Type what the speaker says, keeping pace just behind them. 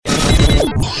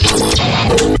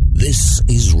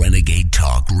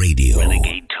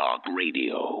Renegade Talk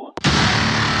Radio.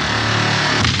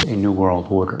 A new world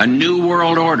order. A new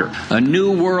world order. A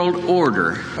new world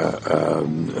order.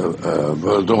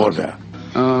 World order.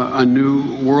 A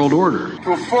new world order.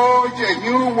 To forge a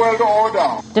new world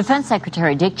order. Defense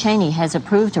Secretary Dick Cheney has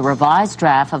approved a revised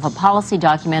draft of a policy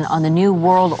document on the new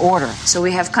world order. So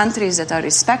we have countries that are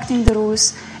respecting the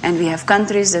rules, and we have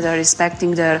countries that are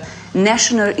respecting their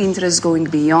national interests going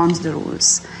beyond the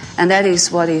rules. And that is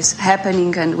what is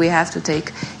happening, and we have to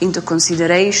take into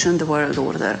consideration the world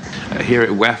order. Here at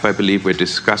WEF, I believe we're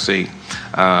discussing,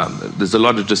 there's a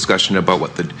lot of discussion about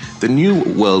what the new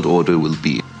world order will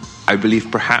be. I believe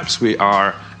perhaps we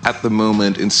are at the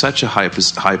moment in such a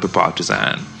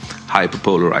hyper-partisan,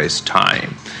 hyper-polarized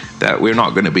time that we're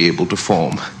not going to be able to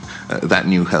form that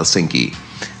new Helsinki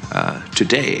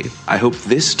today. I hope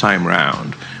this time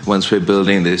round, once we're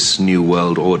building this new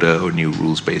world order or new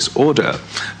rules-based order,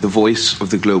 the voice of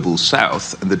the global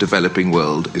south and the developing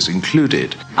world is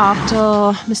included.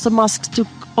 After Mr. Musk took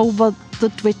over the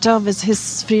Twitter with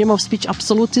his freedom of speech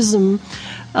absolutism,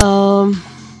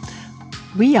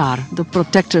 we are the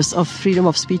protectors of freedom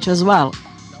of speech as well.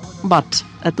 But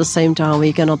at the same time,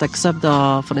 we cannot accept,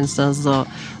 for instance, the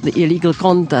illegal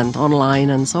content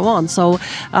online and so on. So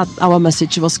our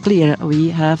message was clear. We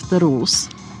have the rules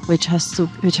which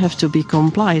have to be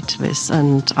complied with,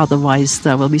 and otherwise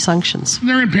there will be sanctions.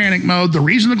 They're in panic mode. The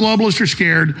reason the globalists are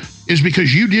scared is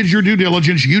because you did your due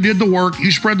diligence, you did the work,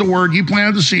 you spread the word, you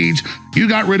planted the seeds, you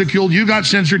got ridiculed, you got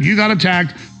censored, you got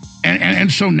attacked.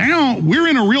 And so now we're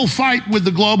in a real fight with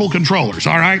the global controllers,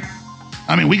 all right?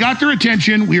 I mean, we got their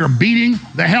attention. We are beating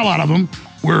the hell out of them.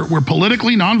 We're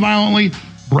politically, nonviolently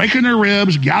breaking their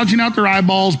ribs, gouging out their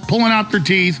eyeballs, pulling out their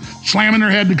teeth, slamming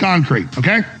their head to concrete,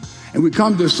 okay? And we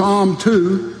come to Psalm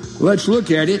 2. Let's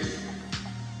look at it.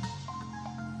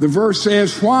 The verse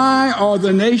says, "Why are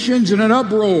the nations in an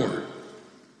uproar,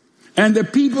 and the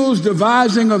peoples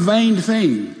devising a vain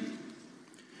thing?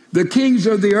 The kings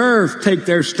of the earth take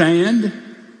their stand,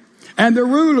 and the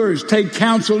rulers take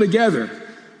counsel together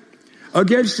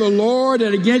against the Lord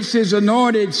and against his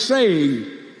anointed, saying,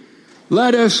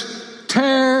 let us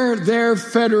tear their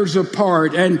fetters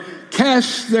apart and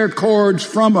cast their cords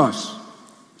from us."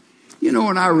 You know,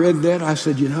 when I read that, I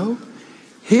said,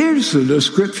 here's the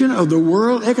description of the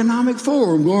World Economic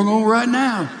Forum going on right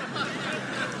now.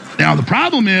 Now, the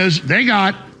problem is they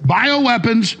got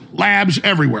bioweapons labs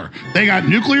everywhere. They got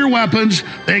nuclear weapons.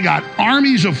 They got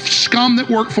armies of scum that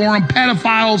work for them,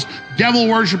 pedophiles, devil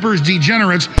worshippers,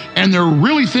 degenerates, and they're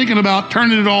really thinking about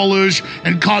turning it all loose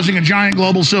and causing a giant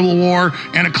global civil war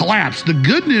and a collapse. The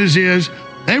good news is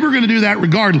they were going to do that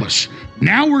regardless.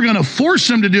 Now we're going to force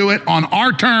them to do it on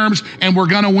our terms, and we're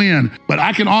going to win. But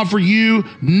I can offer you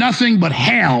nothing but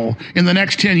hell in the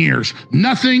next 10 years.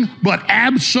 Nothing but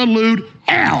absolute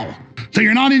hell. So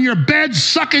you're not in your bed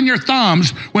sucking your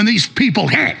thumbs when these people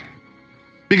hit.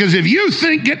 Because if you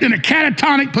think getting in a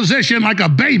catatonic position like a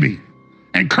baby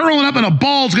and curling up in a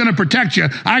ball is going to protect you,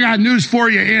 I got news for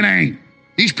you, it ain't.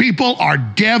 These people are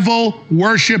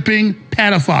devil-worshipping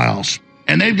pedophiles.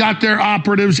 And they've got their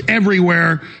operatives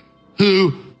everywhere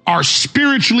who are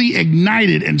spiritually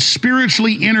ignited and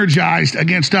spiritually energized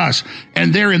against us.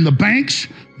 And they're in the banks,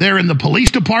 they're in the police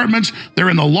departments, they're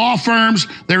in the law firms,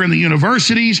 they're in the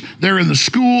universities, they're in the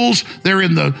schools, they're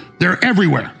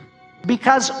everywhere.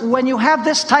 Because when you have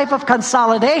this type of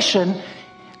consolidation,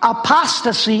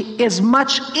 apostasy is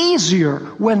much easier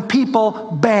when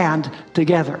people band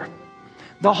together.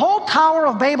 The whole Tower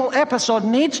of Babel episode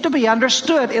needs to be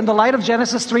understood in the light of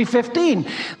Genesis 3:15.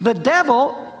 The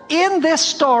devil in this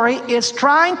story is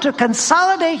trying to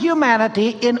consolidate humanity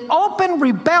in open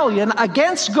rebellion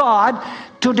against God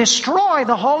to destroy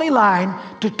the holy line,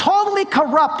 to totally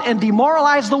corrupt and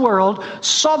demoralize the world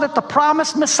so that the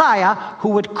promised Messiah, who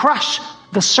would crush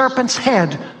the serpent's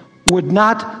head, would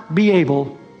not be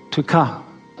able to come.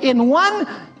 In one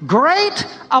great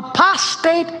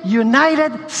apostate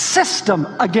united system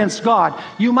against God.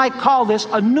 You might call this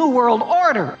a new world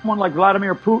order. Someone like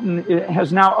Vladimir Putin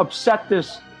has now upset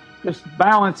this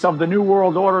balance of the new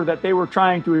world order that they were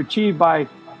trying to achieve by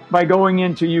going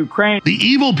into Ukraine. The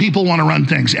evil people want to run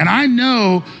things. And I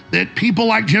know that people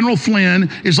like General Flynn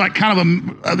is like kind of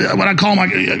what I call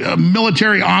like a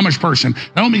military Amish person.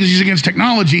 I don't because he's against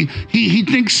technology. He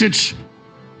thinks it's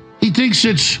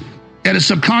at a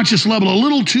subconscious level a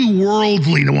little too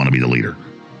worldly to want to be the leader.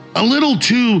 A little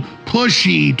too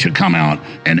pushy to come out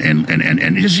and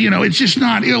just, it's just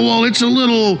not, it's a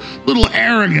little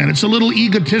arrogant. It's a little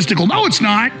egotistical. No, it's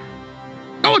not.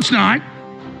 No, it's not.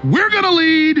 We're going to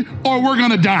lead or we're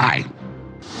going to die.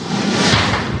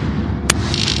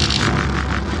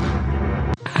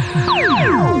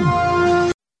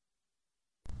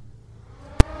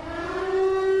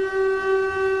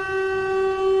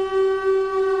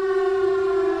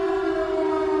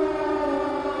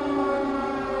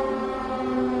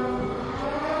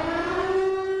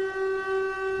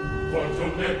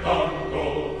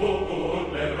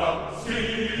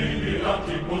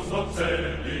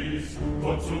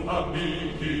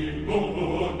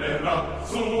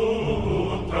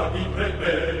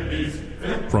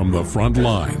 From the front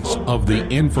lines of the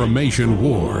information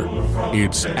war,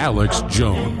 it's Alex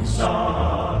Jones.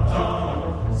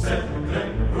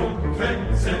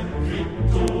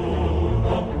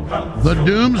 The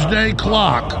Doomsday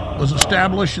Clock was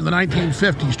established in the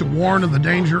 1950s to warn of the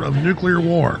danger of nuclear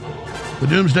war. The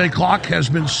Doomsday Clock has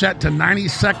been set to 90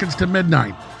 seconds to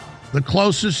midnight, the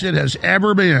closest it has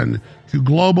ever been to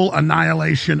global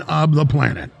annihilation of the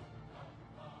planet.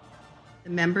 The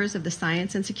members of the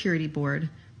Science and Security Board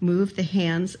moved the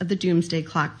hands of the Doomsday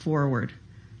Clock forward,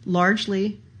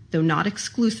 largely, though not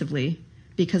exclusively,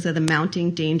 because of the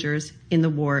mounting dangers in the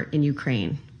war in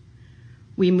Ukraine.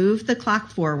 We moved the clock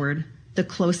forward the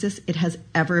closest it has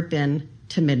ever been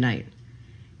to midnight.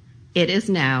 It is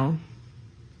now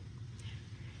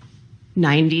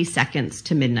 90 seconds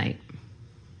to midnight.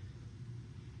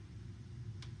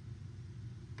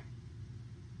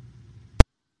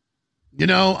 You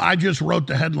know, I just wrote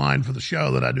the headline for the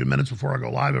show that I do minutes before I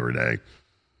go live every day,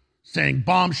 saying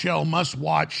bombshell must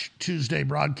watch Tuesday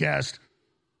broadcast.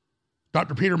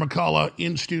 Dr. Peter McCullough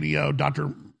in studio.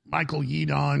 Dr. Michael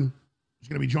Yeadon is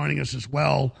going to be joining us as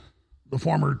well, the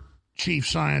former chief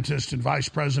scientist and vice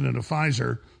president of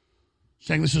Pfizer,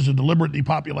 saying this is a deliberate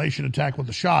depopulation attack with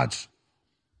the shots.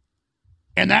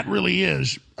 And that really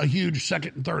is a huge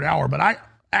second and third hour. But I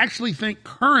actually think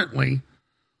currently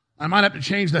I might have to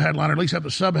change the headline, or at least have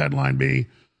the sub-headline be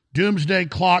Doomsday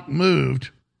Clock moved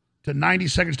to 90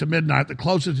 seconds to midnight, the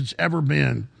closest it's ever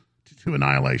been to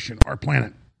annihilation, our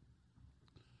planet.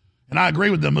 And I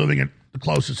agree with them moving it the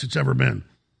closest it's ever been.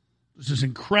 This is an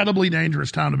incredibly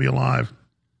dangerous time to be alive.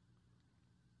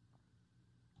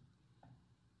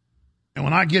 And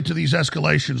when I get to these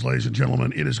escalations, ladies and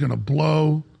gentlemen, it is going to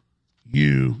blow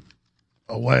you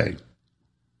away.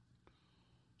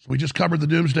 So we just covered the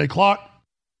Doomsday Clock.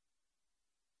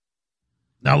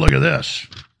 Now look at this.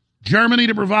 Germany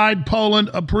to provide Poland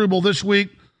approval this week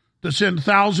to send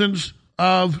thousands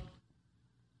of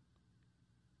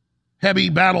heavy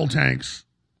battle tanks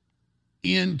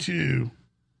into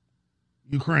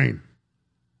Ukraine.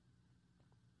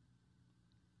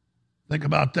 Think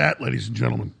about that, ladies and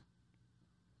gentlemen.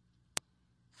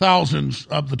 Thousands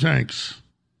of the tanks.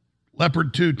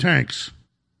 Leopard 2 tanks.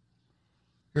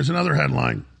 Here's another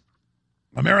headline.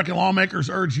 American lawmakers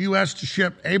urge U.S. to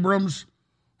ship Abrams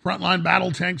frontline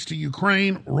battle tanks to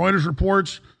Ukraine. Reuters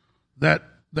reports that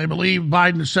they believe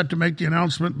Biden is set to make the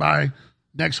announcement by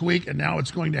next week, and now it's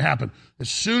going to happen. As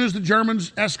soon as the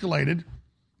Germans escalated,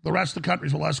 the rest of the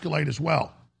countries will escalate as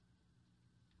well.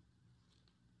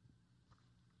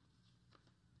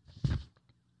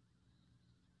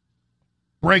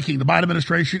 Breaking, the Biden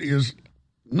administration is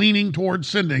leaning towards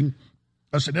sending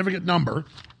a significant number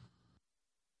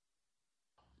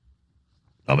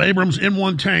of Abrams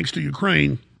M1 tanks to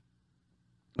Ukraine,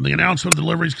 and the announcement of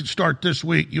deliveries could start this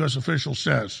week, U.S. official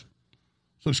says.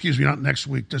 So, excuse me, not next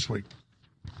week, this week.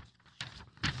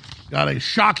 Got a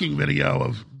shocking video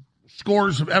of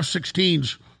scores of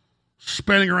F-16s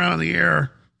spinning around in the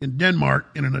air in Denmark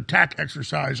in an attack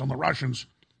exercise on the Russians.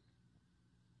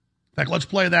 In fact, let's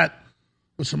play that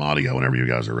with some audio whenever you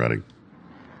guys are ready.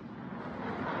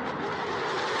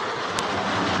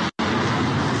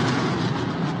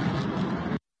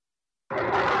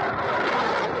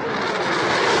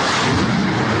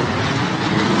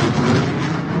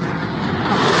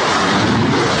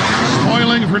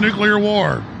 For nuclear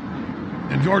war.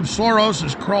 And George Soros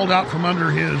has crawled out from under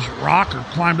his rock or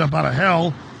climbed up out of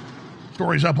hell.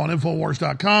 Stories up on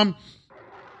Infowars.com.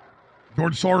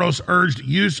 George Soros urged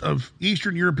use of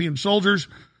Eastern European soldiers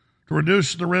to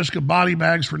reduce the risk of body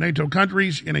bags for NATO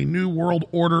countries in a New World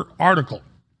Order article.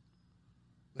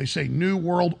 They say New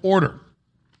World Order.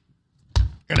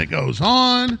 And it goes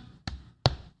on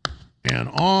and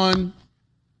on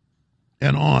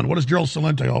and on. What does Gerald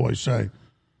Celente always say?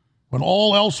 When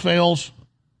all else fails,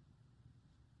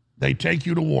 they take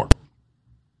you to war.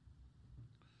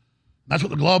 That's what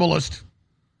the globalists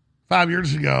 5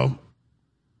 years ago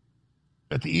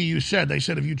at the EU said. They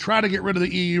said, if you try to get rid of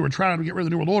the EU or try to get rid of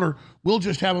the New World Order, we'll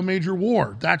just have a major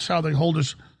war. That's how they hold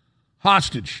us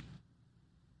hostage.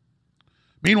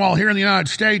 Meanwhile, here in the United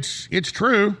States, it's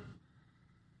true.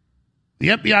 The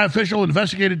FBI official who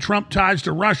investigated Trump ties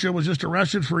to Russia was just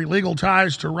arrested for illegal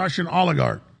ties to Russian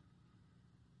oligarch.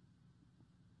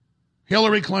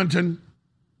 Hillary Clinton,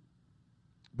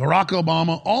 Barack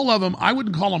Obama, all of them, I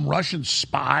wouldn't call them Russian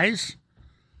spies.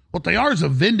 What they are is a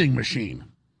vending machine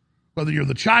whether you're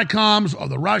the Chicoms or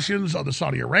the Russians or the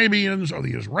Saudi Arabians or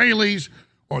the Israelis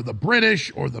or the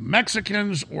British or the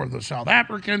Mexicans or the South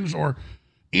Africans or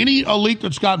any elite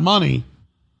that's got money,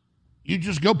 you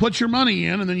just go put your money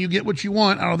in and then you get what you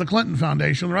want out of the Clinton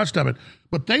Foundation and the rest of it.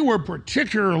 But they were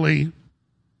particularly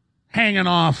hanging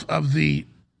off of the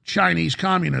Chinese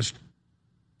communist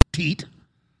teat.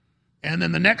 And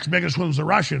then the next biggest one was the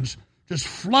Russians, just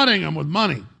flooding them with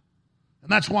money. And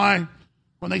that's why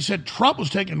when they said Trump was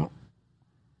taking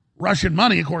Russian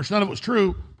money, of course, none of it was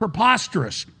true,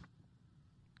 preposterous.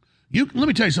 Let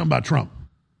me tell you something about Trump.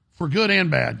 For good and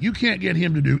bad, you can't get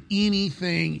him to do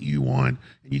anything you want,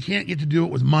 and you can't get to do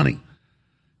it with money.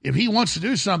 If he wants to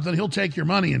do something, he'll take your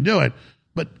money and do it.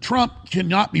 But Trump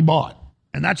cannot be bought.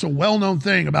 And that's a well-known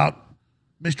thing about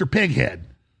Mr. Pighead,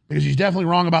 because he's definitely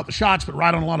wrong about the shots, but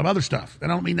right on a lot of other stuff.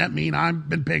 And I don't mean that mean. I've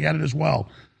been pig-headed as well.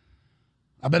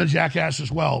 I've been a jackass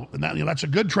as well. And that's a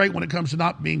good trait when it comes to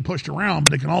not being pushed around,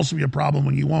 but it can also be a problem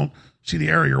when you won't see the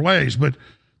error of your ways. But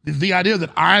the idea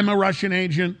that I'm a Russian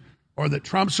agent or that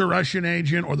Trump's a Russian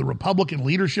agent or the Republican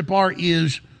leadership are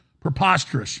is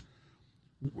preposterous.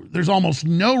 There's almost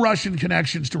no Russian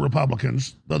connections to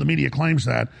Republicans, though the media claims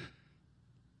that.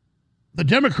 The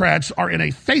Democrats are in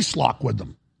a face lock with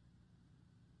them.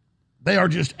 They are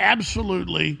just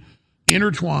absolutely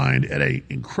intertwined at an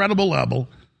incredible level.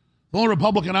 The only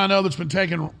Republican I know that's been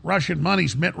taking Russian money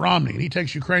is Mitt Romney, and he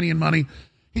takes Ukrainian money.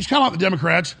 He's kind of like the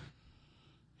Democrats.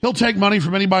 He'll take money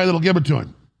from anybody that'll give it to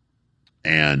him.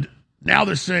 And now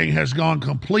this thing has gone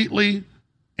completely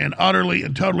and utterly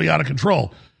and totally out of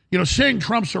control. You know, saying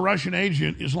Trump's a Russian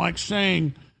agent is like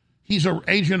saying he's an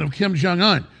agent of Kim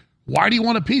Jong-un. Why do you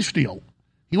want a peace deal?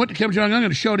 He went to Kim Jong-un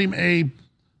and showed him a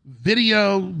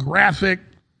video graphic.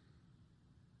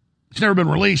 It's never been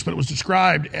released, but it was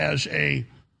described as a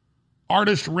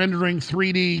artist rendering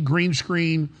 3D green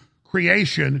screen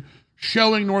creation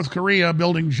showing North Korea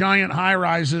building giant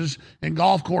high-rises and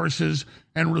golf courses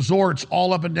and resorts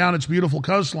all up and down its beautiful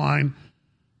coastline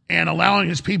and allowing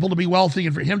his people to be wealthy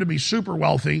and for him to be super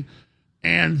wealthy,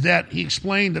 and that he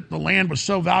explained that the land was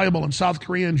so valuable in South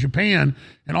Korea and Japan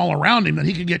and all around him that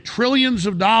he could get trillions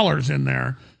of dollars in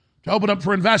there to open up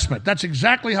for investment. That's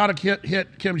exactly how to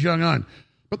hit Kim Jong-un.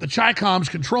 But the Chicoms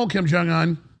control Kim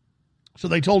Jong-un, so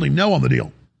they told him no on the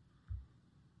deal.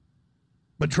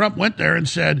 But Trump went there and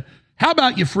said, how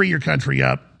about you free your country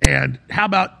up, and how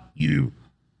about you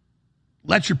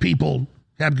let your people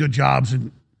have good jobs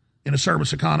in a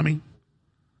service economy?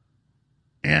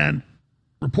 And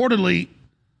reportedly,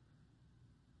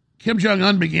 Kim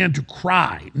Jong-un began to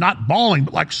cry, not bawling,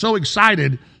 but like so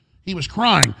excited he was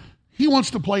crying. He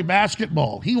wants to play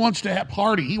basketball. He wants to have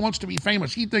party. He wants to be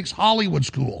famous. He thinks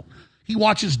Hollywood's cool. He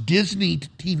watches Disney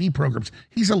TV programs.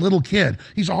 He's a little kid.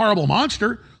 He's a horrible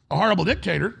monster, a horrible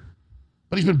dictator,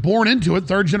 but he's been born into it,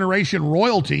 third-generation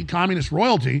royalty, communist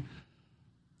royalty.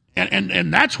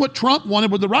 And that's what Trump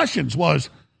wanted with the Russians was,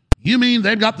 you mean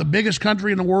they've got the biggest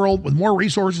country in the world with more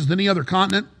resources than any other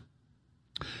continent?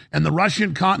 And the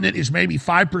Russian continent is maybe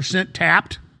 5%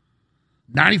 tapped?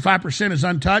 95% is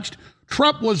untouched?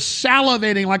 Trump was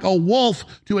salivating like a wolf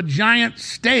to a giant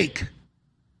steak.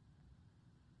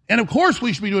 And of course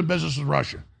we should be doing business with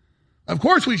Russia. Of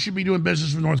course we should be doing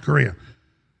business with North Korea.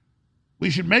 We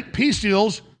should make peace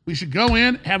deals. We should go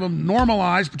in, have them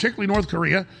normalize, particularly North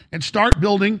Korea, and start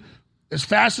building as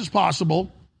fast as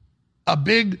possible a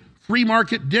big free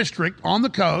market district on the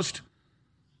coast.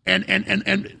 And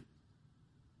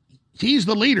he's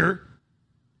the leader.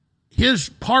 His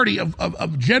party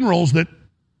of generals that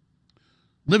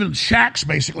live in shacks,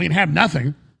 basically, and have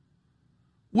nothing,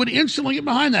 would instantly get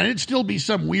behind that. It'd still be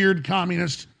some weird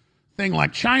communist thing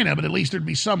like China, but at least there'd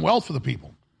be some wealth for the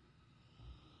people.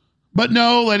 But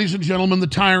no, ladies and gentlemen, the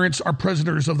tyrants are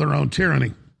prisoners of their own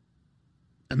tyranny.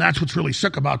 And that's what's really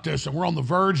sick about this. And we're on the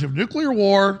verge of nuclear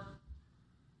war.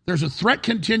 There's a threat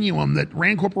continuum that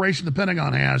RAND Corporation, the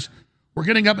Pentagon has. We're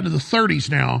getting up into the 30s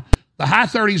now. The high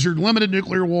 30s are limited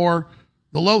nuclear war.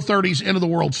 The low 30s, end of the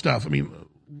world stuff. I mean,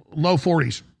 low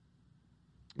 40s.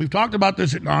 We've talked about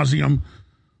this ad nauseum,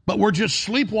 but we're just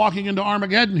sleepwalking into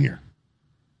Armageddon here.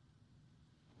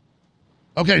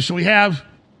 Okay, so we have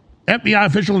FBI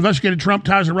official investigated Trump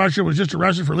ties to Russia, was just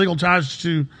arrested for legal ties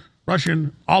to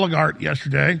Russian oligarch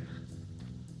yesterday.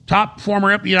 Top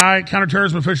former FBI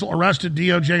counterterrorism official arrested,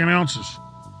 DOJ announces.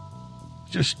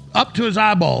 Just up to his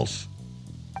eyeballs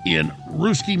in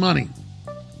Ruski money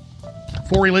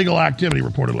for illegal activity,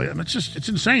 reportedly. And it's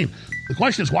insane. The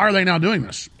question is, why are they now doing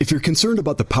this? If you're concerned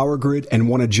about the power grid and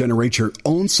want to generate your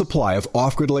own supply of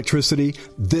off-grid electricity,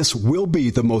 this will be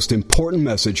the most important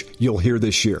message you'll hear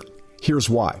this year. Here's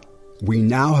why. we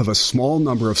now have a small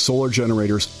number of solar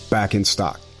generators back in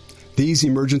stock. These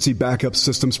emergency backup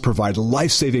systems provide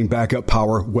life-saving backup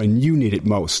power when you need it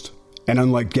most. And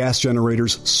unlike gas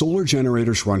generators, solar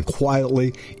generators run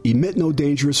quietly, emit no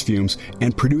dangerous fumes,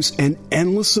 and produce an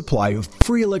endless supply of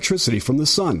free electricity from the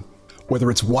sun.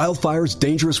 Whether it's wildfires,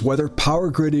 dangerous weather, power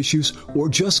grid issues, or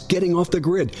just getting off the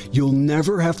grid, you'll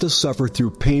never have to suffer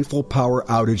through painful power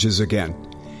outages again.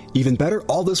 Even better,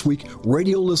 all this week,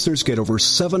 radio listeners get over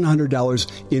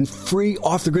 $700 in free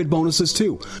off-the-grid bonuses,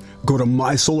 too. Go to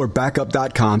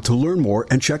mysolarbackup.com to learn more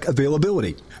and check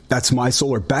availability. That's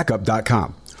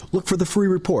mysolarbackup.com. Look for the free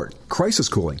report, Crisis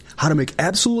Cooling, how to make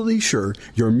absolutely sure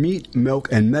your meat, milk,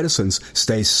 and medicines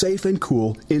stay safe and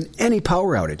cool in any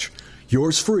power outage.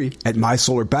 Yours free at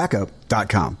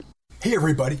mysolarbackup.com. Hey,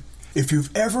 everybody. If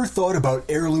you've ever thought about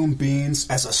heirloom beans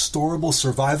as a storable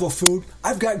survival food,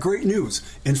 I've got great news.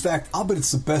 In fact, I'll bet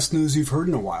it's the best news you've heard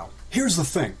in a while. Here's the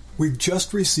thing. We've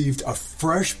just received a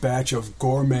fresh batch of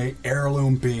gourmet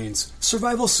heirloom beans,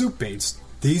 survival soup beans.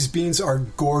 These beans are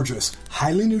gorgeous,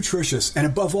 highly nutritious, and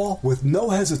above all, with no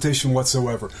hesitation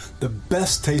whatsoever, the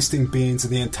best tasting beans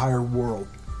in the entire world.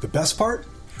 The best part?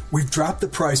 We've dropped the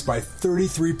price by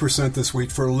 33% this week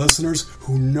for listeners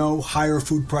who know higher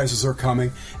food prices are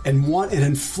coming and want an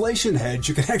inflation hedge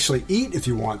you can actually eat if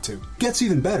you want to. Gets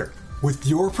even better. With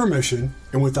your permission,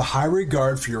 and with a high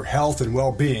regard for your health and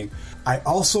well-being, I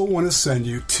also want to send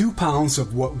you 2 pounds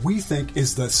of what we think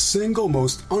is the single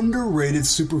most underrated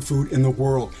superfood in the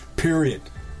world, period.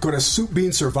 Go to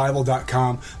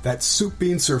soupbeansurvival.com, that's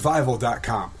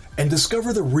soupbeansurvival.com, and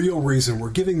discover the real reason we're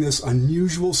giving this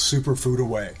unusual superfood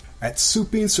away. At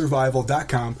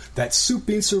soupbeansurvival.com, that's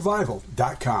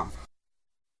soupbeansurvival.com.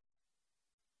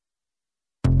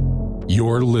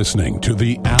 You're listening to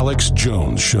The Alex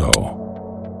Jones Show.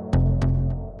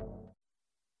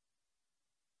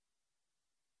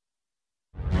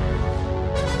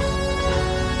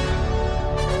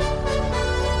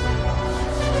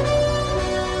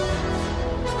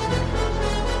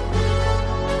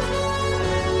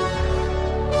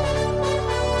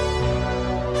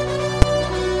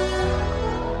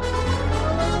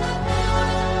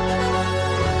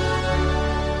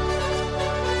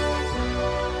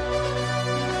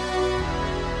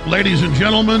 Ladies and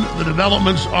gentlemen, the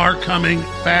developments are coming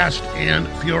fast and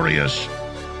furious.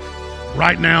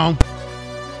 Right now,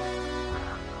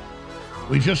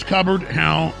 we just covered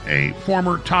how a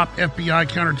former top FBI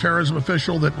counterterrorism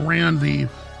official that ran the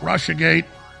Russiagate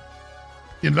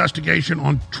investigation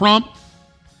on Trump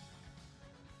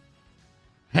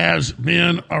has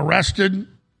been arrested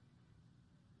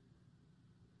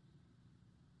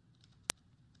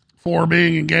for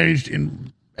being engaged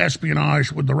in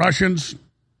espionage with the Russians.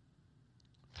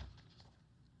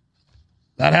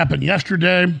 That happened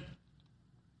yesterday.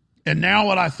 And now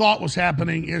what I thought was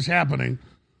happening is happening.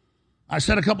 I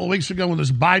said a couple of weeks ago when this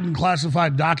Biden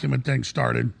classified document thing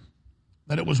started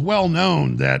that it was well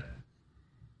known that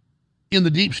in the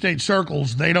deep state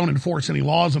circles, they don't enforce any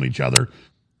laws on each other.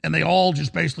 And they all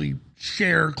just basically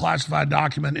share classified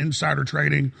document, insider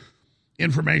trading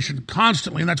information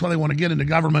constantly. And that's why they want to get into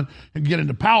government and get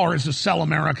into power, is to sell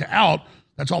America out.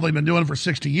 That's all they've been doing for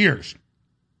 60 years.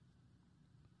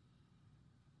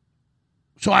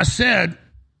 So I said,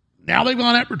 now they've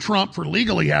gone after Trump for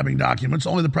legally having documents.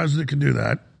 Only the president can do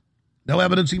that. No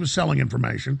evidence he was selling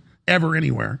information ever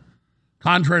anywhere,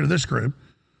 contrary to this group.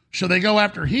 So they go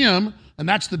after him, and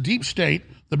that's the deep state,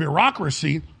 the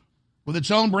bureaucracy with its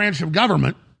own branch of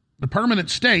government, the permanent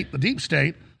state, the deep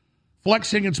state,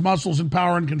 flexing its muscles in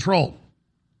power and control.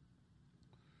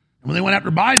 And when they went after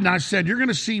Biden, I said, you're going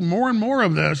to see more and more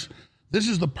of this. This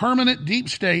is the permanent deep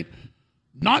state,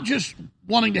 not just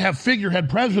wanting to have figurehead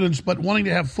presidents, but wanting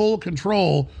to have full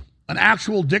control, an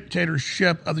actual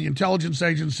dictatorship of the intelligence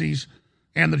agencies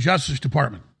and the Justice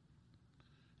Department.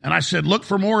 And I said, look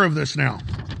for more of this now.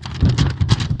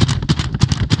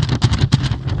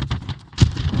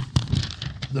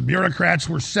 The bureaucrats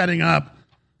were setting up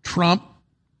Trump,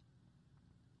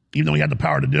 even though he had the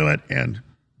power to do it, and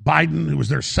Biden, who was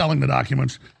there selling the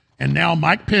documents, and now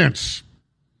Mike Pence.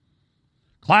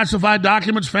 Classified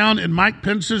documents found in Mike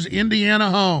Pence's Indiana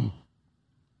home.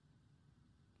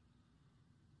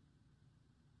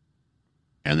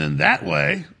 And then that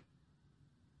way,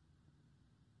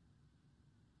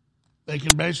 they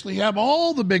can basically have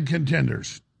all the big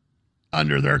contenders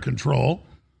under their control.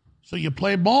 So you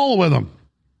play ball with them.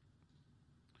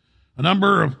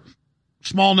 A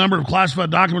small number of classified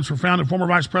documents were found in former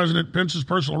Vice President Pence's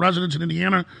personal residence in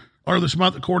Indiana earlier this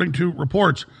month, according to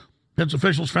reports. Pence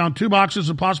officials found 2 boxes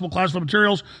of possible classified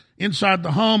materials inside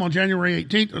the home on January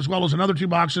 18th, as well as another 2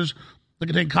 boxes that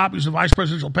contain copies of vice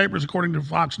presidential papers, according to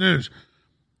Fox News.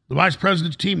 The vice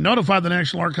president's team notified the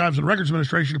National Archives and Records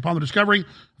Administration upon the discovery.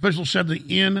 Officials said the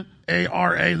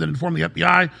NARA then informed the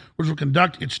FBI, which will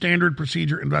conduct its standard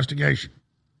procedure investigation.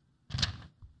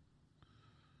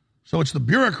 So it's the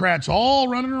bureaucrats all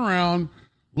running around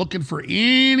looking for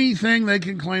anything they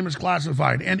can claim is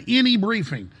classified. And any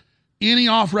briefing, any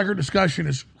off-record discussion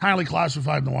is highly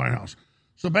classified in the White House.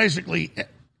 So basically,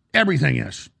 everything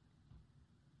is.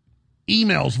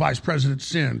 Emails vice presidents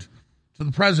send to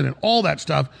the president, all that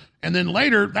stuff. And then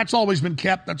later, that's always been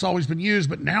kept, that's always been used.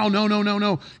 But now,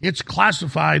 no. It's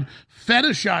classified,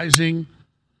 fetishizing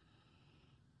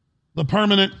the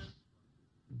permanent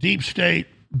deep state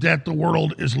that the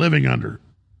world is living under.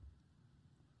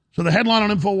 So the headline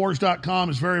on Infowars.com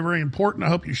is very, very important. I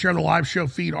hope you share the live show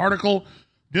feed article.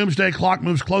 Doomsday clock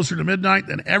moves closer to midnight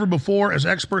than ever before as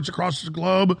experts across the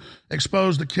globe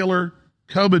expose the killer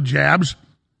COVID jabs.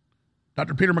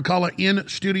 Dr. Peter McCullough in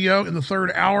studio in the third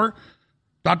hour.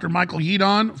 Dr. Michael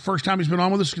Yeadon, first time he's been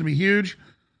on with us, is going to be huge.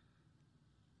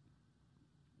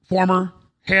 Former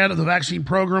head of the vaccine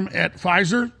program at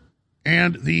Pfizer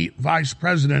and the vice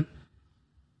president.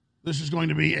 This is going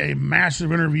to be a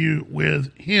massive interview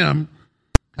with him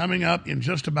coming up in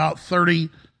just about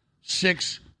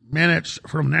 36 minutes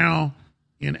from now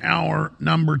in hour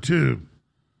number 2.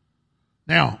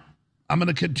 Now, I'm going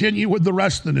to continue with the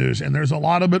rest of the news, and there's a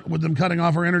lot of it with them cutting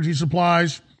off our energy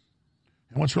supplies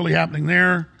and what's really happening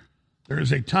there. There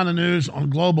is a ton of news on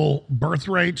global birth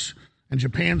rates and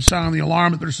Japan sounding the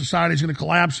alarm that their society is going to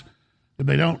collapse if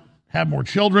they don't have more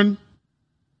children.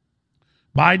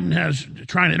 Biden has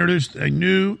trying to introduce a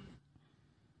new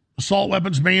assault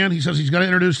weapons ban. He says he's going to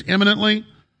introduce imminently.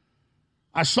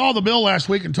 I saw the bill last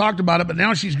week and talked about it, but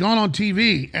now she's gone on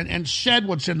TV and said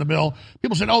what's in the bill.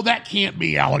 People said, oh, that can't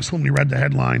be, Alex, when we read the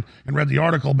headline and read the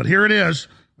article. But here it is.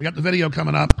 We got the video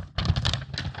coming up.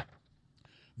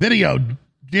 Video.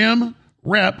 Dem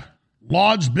Rep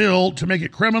lauds bill to make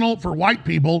it criminal for white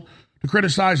people to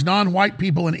criticize non-white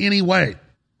people in any way.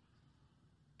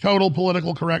 Total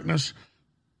political correctness.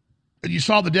 And you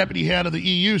saw the deputy head of the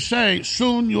EU say,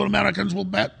 soon you Americans will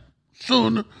ban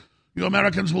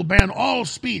all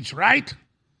speech, right?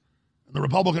 And the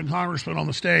Republican congressman on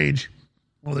the stage,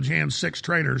 one of the Jan 6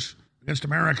 traitors against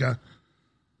America,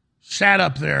 sat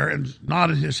up there and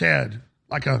nodded his head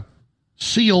like a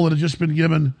seal that had just been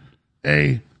given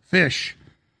a fish.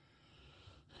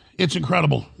 It's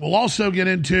incredible. We'll also get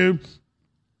into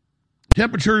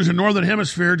temperatures in Northern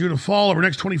Hemisphere due to fall over the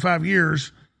next 25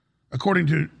 years, according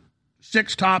to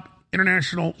 6 top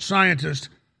international scientists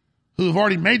who have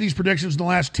already made these predictions in the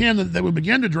last 10 that they would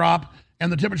begin to drop,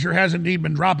 and the temperature has indeed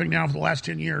been dropping now for the last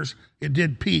 10 years. It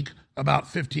did peak about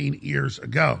 15 years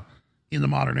ago in the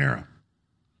modern era.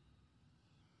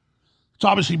 It's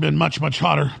obviously been much, much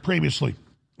hotter previously.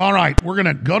 All right, we're going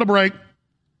to go to break,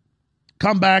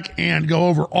 come back, and go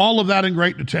over all of that in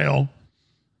great detail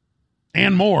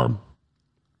and more.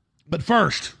 But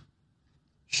first,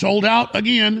 sold out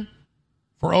again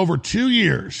for over 2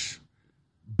 years.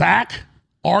 Back,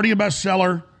 already a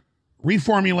bestseller,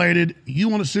 reformulated. You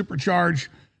want to supercharge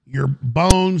your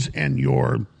bones and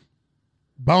your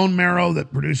bone marrow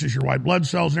that produces your white blood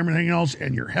cells and everything else,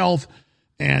 and your health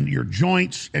and your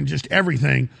joints and just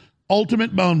everything.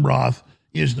 Ultimate Bone Broth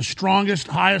is the strongest,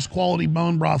 highest quality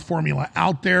bone broth formula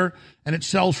out there, and it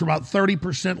sells for about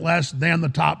 30% less than the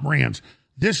top brands.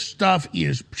 This stuff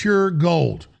is pure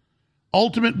gold.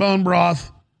 Ultimate Bone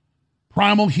Broth,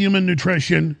 Primal Human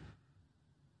Nutrition,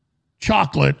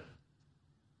 chocolate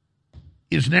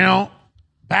is now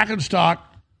back in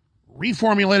stock,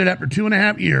 reformulated after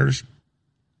 2.5 years.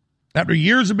 After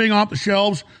years of being off the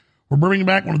shelves, we're bringing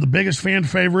back one of the biggest fan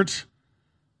favorites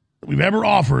that we've ever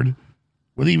offered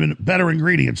with even better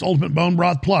ingredients, Ultimate Bone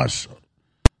Broth Plus.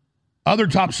 Other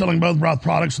top-selling bone broth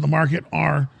products in the market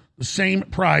are the same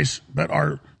price but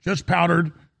are just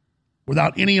powdered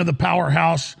without any of the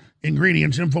powerhouse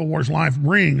ingredients InfoWars Life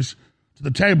brings to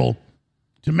the table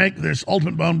to make this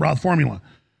Ultimate Bone Broth formula.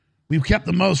 We've kept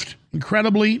the most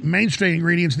incredibly mainstay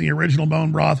ingredients in the original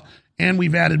bone broth, and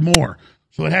we've added more.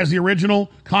 So it has the original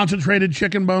concentrated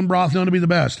chicken bone broth, known to be the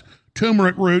best,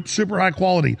 turmeric root, super high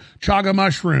quality, chaga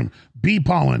mushroom, bee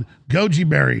pollen, goji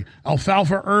berry,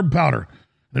 alfalfa herb powder.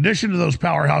 In addition to those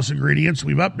powerhouse ingredients,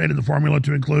 we've updated the formula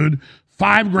to include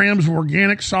 5 grams of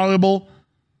organic soluble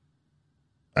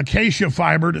acacia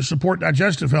fiber to support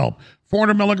digestive health,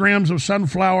 400 milligrams of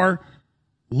sunflower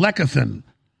lecithin,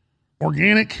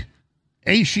 organic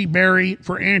ashi berry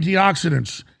for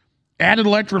antioxidants, added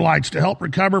electrolytes to help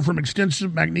recover from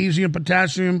extensive magnesium,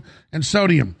 potassium, and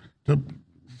sodium to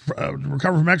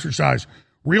recover from exercise,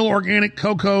 real organic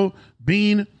cocoa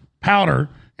bean powder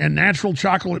and natural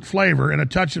chocolate flavor and a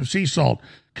touch of sea salt.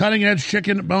 Cutting-edge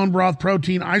chicken bone broth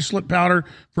protein isolate powder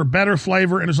for better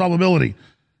flavor and dissolvability.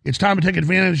 It's time to take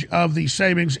advantage of these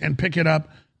savings and pick it up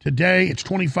today. It's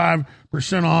 25%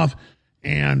 off,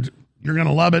 and you're going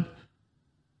to love it.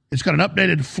 It's got an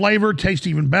updated flavor, tastes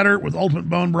even better with Ultimate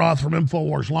Bone Broth from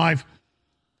InfoWars Life.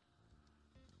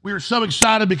 We are so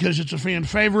excited because it's a fan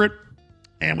favorite,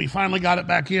 and we finally got it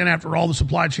back in after all the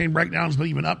supply chain breakdowns, but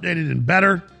even updated and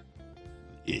better.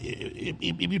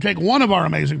 If you take one of our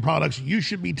amazing products, you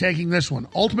should be taking this one.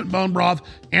 Ultimate Bone Broth,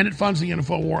 and it funds the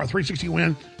InfoWar, a 360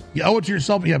 win. You owe it to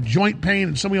yourself if you have joint pain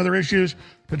and so many other issues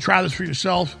to try this for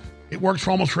yourself. It works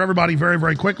for almost for everybody very,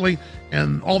 very quickly,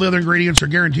 and all the other ingredients are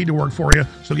guaranteed to work for you,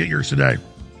 so get yours today.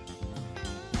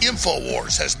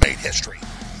 InfoWars has made history.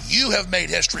 You have made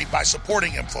history by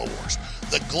supporting InfoWars.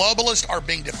 The globalists are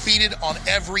being defeated on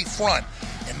every front.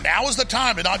 And now is the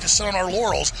time to not just sit on our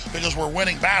laurels because we're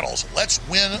winning battles. Let's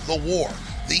win the war,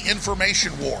 the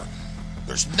information war.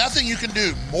 There's nothing you can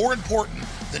do more important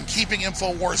than keeping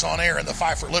InfoWars on air in the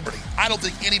fight for liberty. I don't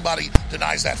think anybody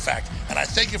denies that fact. And I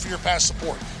thank you for your past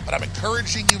support. But I'm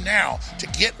encouraging you now to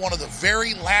get one of the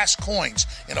very last coins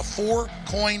in a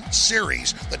 4-coin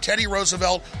series, the Teddy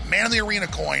Roosevelt Man in the Arena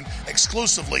coin,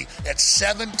 exclusively at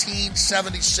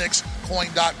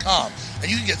 1776coin.com.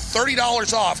 And you can get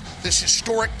 $30 off this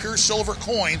historic pure silver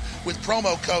coin with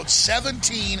promo code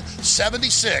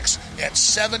 1776 at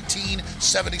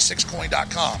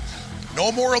 1776coin.com.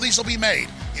 No more of these will be made.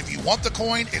 If you want the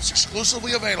coin, it's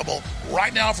exclusively available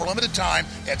right now for a limited time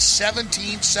at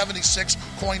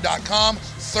 1776coin.com.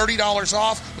 $30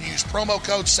 off when you use promo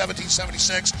code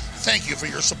 1776. Thank you for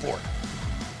your support.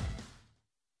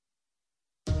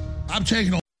 I'm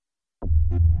taking a...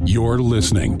 You're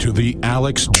listening to The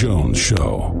Alex Jones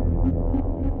Show.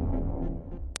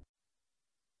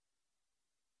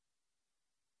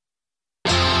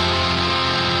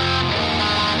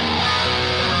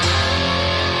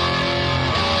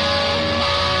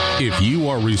 If you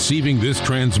are receiving this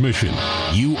transmission,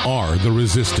 you are the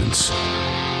resistance.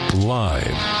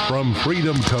 Live from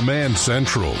Freedom Command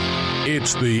Central,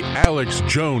 it's the Alex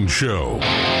Jones Show.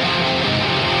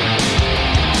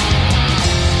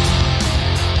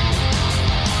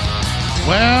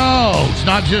 Well, it's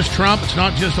not just Trump, it's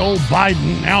not just old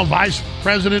Biden. Now Vice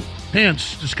President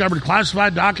Pence discovered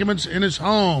classified documents in his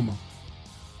home.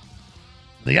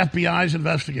 The FBI is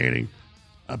investigating.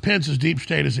 Pence is deep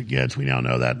state as it gets. We now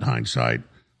know that in hindsight.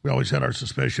 We always had our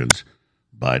suspicions.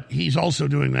 But he's also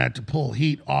doing that to pull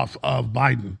heat off of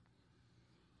Biden.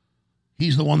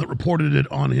 He's the one that reported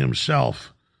it on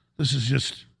himself. This is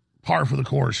just par for the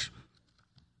course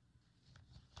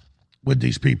with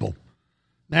these people.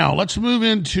 Now, let's move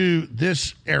into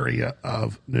this area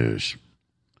of news.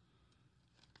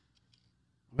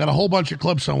 I've got a whole bunch of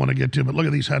clips I want to get to, but look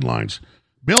at these headlines.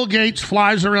 Bill Gates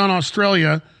flies around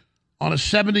Australia on a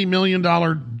 $70 million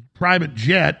private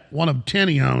jet, one of 10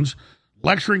 he owns,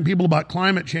 lecturing people about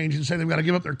climate change and saying they've got to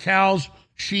give up their cows,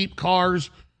 sheep,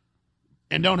 cars,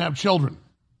 and don't have children.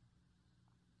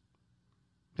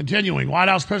 Continuing, White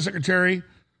House press secretary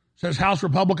says House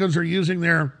Republicans are using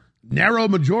their narrow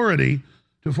majority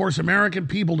to force American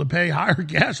people to pay higher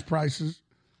gas prices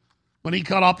when he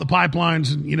cut off the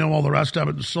pipelines and, all the rest of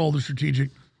it and sold the strategic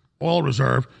oil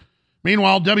reserve.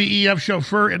 Meanwhile, WEF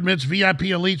chauffeur admits VIP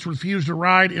elites refuse to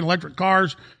ride in electric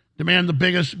cars, demand the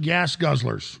biggest gas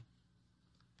guzzlers.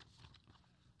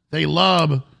 They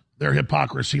love their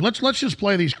hypocrisy. Let's just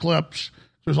play these clips.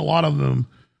 There's a lot of them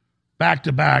back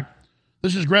to back.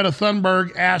 This is Greta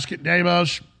Thunberg asked at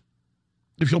Davos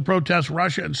if she'll protest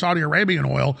Russia and Saudi Arabian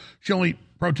oil. She'll only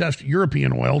protest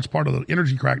European oil. It's part of the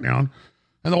energy crackdown.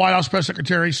 And the White House press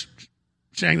secretary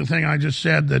saying the thing I just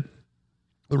said, that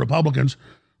the Republicans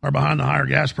are behind the higher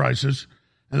gas prices.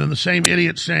 And then the same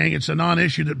idiot saying it's a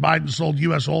non-issue that Biden sold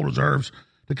U.S. oil reserves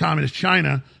to communist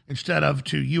China instead of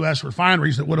to U.S.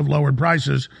 refineries that would have lowered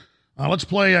prices. Let's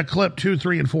play clip 2,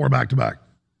 3, and 4 back to back.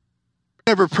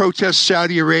 Never protest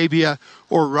Saudi Arabia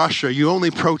or Russia. You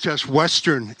only protest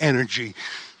Western energy.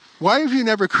 Why have you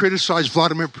never criticized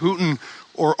Vladimir Putin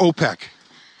or OPEC?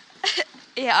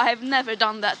 Yeah, I have never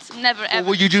done that. Never, ever. Well,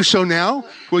 will you do so now?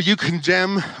 Will you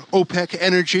condemn OPEC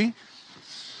energy?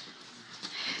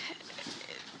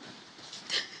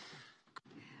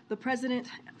 The president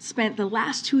spent the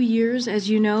last 2 years, as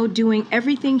you know, doing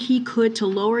everything he could to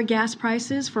lower gas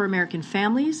prices for American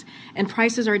families, and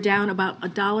prices are down about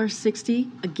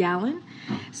 $1.60 a gallon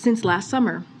since last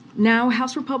summer. Now,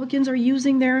 House Republicans are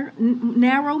using their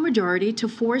narrow majority to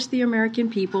force the American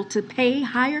people to pay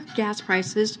higher gas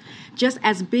prices just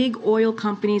as big oil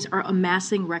companies are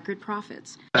amassing record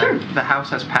profits. The House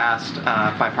has passed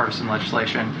bipartisan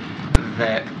legislation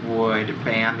that would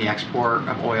ban the export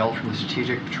of oil from the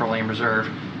Strategic Petroleum Reserve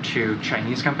to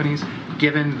Chinese companies.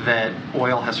 Given that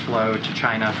oil has flowed to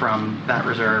China from that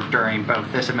reserve during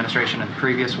both this administration and the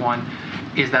previous one,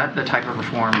 is that the type of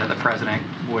reform that the president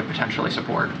would potentially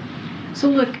support? So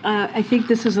look, I think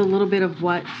this is a little bit of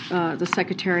what the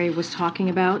Secretary was talking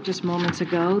about just moments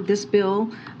ago. This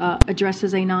bill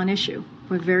addresses a non-issue.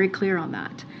 We're very clear on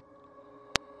that.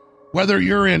 Whether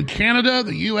you're in Canada,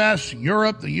 the U.S.,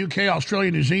 Europe, the UK, Australia,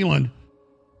 New Zealand,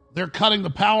 they're cutting the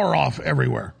power off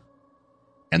everywhere.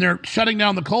 And they're shutting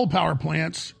down the coal power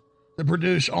plants that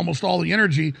produce almost all the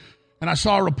energy. And I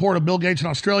saw a report of Bill Gates in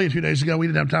Australia 2 days ago. We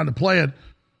didn't have time to play it.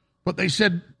 But they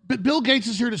said, but Bill Gates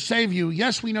is here to save you.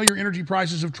 Yes, we know your energy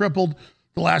prices have tripled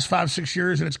the last 5-6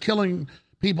 years, and it's killing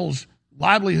people's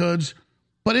livelihoods.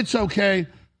 But it's okay.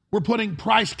 We're putting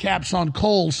price caps on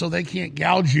coal so they can't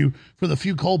gouge you for the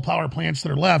few coal power plants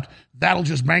that are left. That'll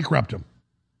just bankrupt them.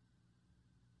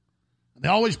 They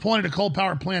always point at a coal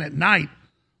power plant at night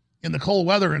in the cold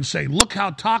weather and say, look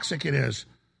how toxic it is.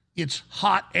 It's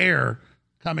hot air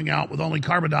coming out with only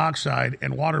carbon dioxide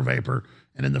and water vapor.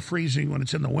 And in the freezing, when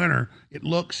it's in the winter, it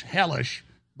looks hellish,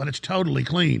 but it's totally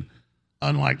clean,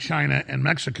 unlike China and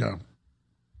Mexico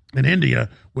and India,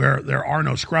 where there are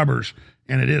no scrubbers,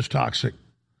 and it is toxic.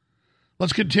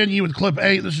 Let's continue with clip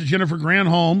 8. This is Jennifer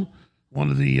Granholm, one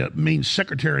of the main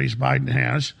secretaries Biden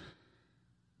has,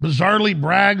 bizarrely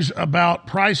brags about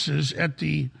prices at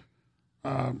the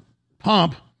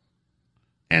pump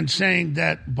and saying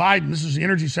that Biden, this is the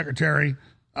energy secretary,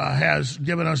 has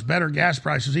given us better gas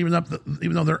prices, even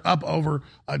though they're up over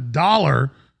 $1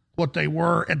 what they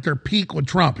were at their peak with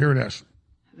Trump. Here it is.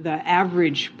 The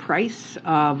average price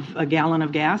of a gallon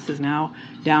of gas is now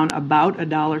down about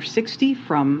 $1.60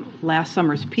 from last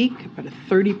summer's peak, about a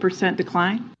 30%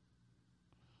 decline.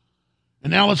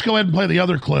 And now let's go ahead and play the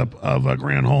other clip of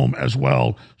Granholm as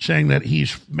well, saying that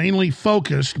he's mainly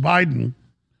focused, Biden,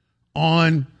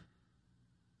 on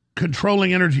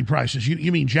controlling energy prices.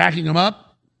 You mean jacking them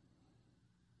up?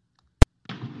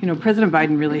 You know, President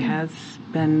Biden really has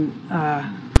been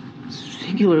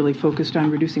singularly focused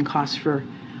on reducing costs for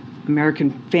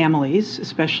American families,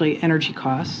 especially energy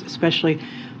costs, especially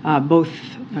both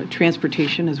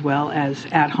transportation as well as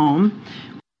at home.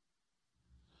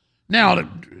 Now, to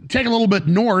take a little bit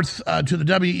north to the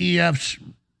WEF's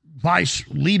vice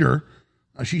leader,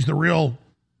 she's the real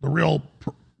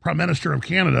Prime Minister of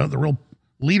Canada, the real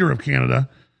leader of Canada.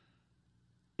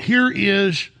 Here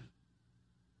is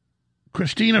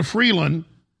Christina Freeland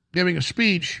giving a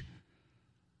speech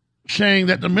saying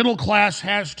that the middle class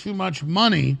has too much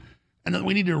money and that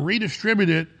we need to redistribute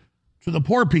it to the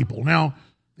poor people. Now,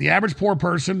 the average poor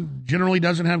person generally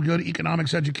doesn't have good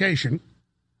economics education,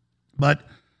 but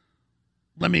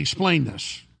let me explain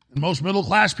this. And most middle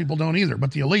class people don't either,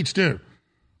 but the elites do.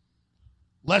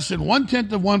 Less than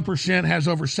 0.1% has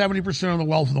over 70% of the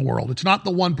wealth in the world. It's not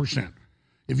the 1%.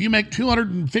 If you make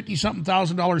 $250-something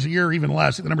thousand a year, or even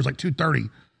less, I think the number's like 230,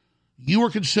 you are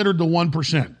considered the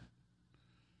 1%.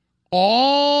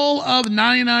 All of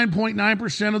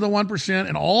 99.9% of the 1%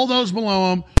 and all those below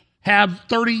them have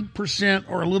 30%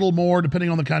 or a little more, depending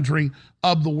on the country,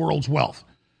 of the world's wealth.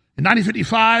 In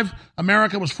 1955,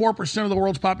 America was 4% of the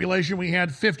world's population. We had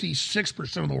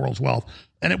 56% of the world's wealth,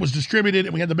 and it was distributed,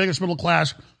 and we had the biggest middle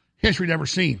class history had ever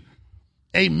seen.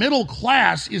 A middle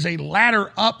class is a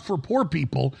ladder up for poor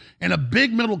people, and a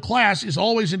big middle class is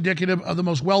always indicative of the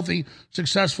most wealthy,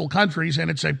 successful countries,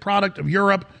 and it's a product of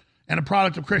Europe and a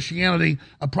product of Christianity,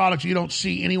 a product you don't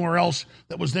see anywhere else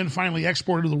that was then finally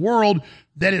exported to the world,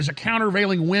 that is a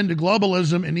countervailing wind to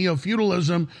globalism and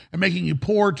neo-feudalism and making you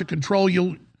poor to control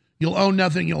you. You'll own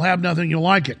nothing, you'll have nothing, you'll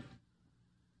like it.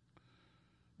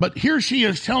 But here she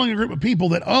is telling a group of people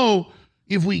that,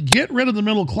 if we get rid of the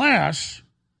middle class,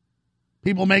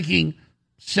 people making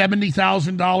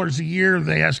 $70,000 a year,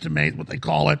 they estimate what they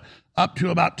call it, up to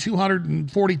about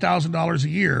 $240,000 a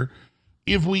year.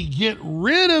 If we get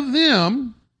rid of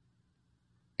them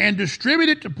and distribute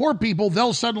it to poor people,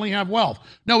 they'll suddenly have wealth.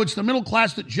 No, it's the middle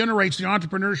class that generates the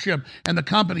entrepreneurship and the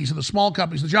companies and the small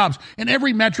companies, the jobs. And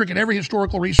every metric and every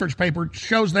historical research paper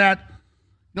shows that. You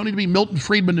don't need to be Milton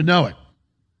Friedman to know it.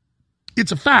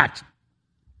 It's a fact.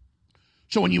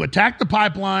 So when you attack the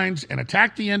pipelines and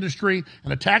attack the industry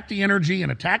and attack the energy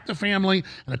and attack the family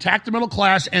and attack the middle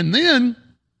class, and then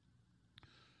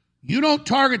you don't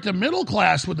target the middle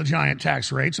class with the giant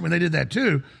tax rates. I mean, they did that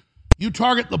too. You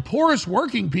target the poorest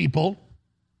working people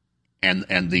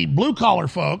And the blue-collar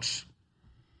folks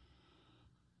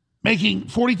making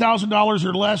 $40,000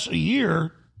 or less a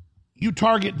year, you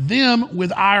target them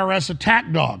with IRS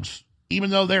attack dogs, even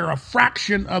though they're a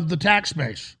fraction of the tax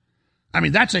base. I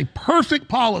mean, that's a perfect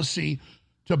policy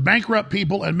to bankrupt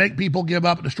people and make people give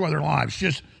up and destroy their lives.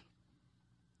 Just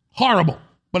horrible.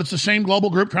 But it's the same global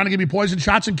group trying to give you poison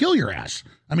shots and kill your ass.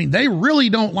 I mean, they really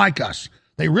don't like us.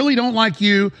 They really don't like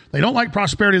you. They don't like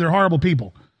prosperity. They're horrible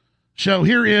people. So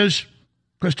here is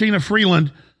Christina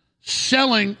Freeland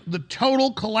selling the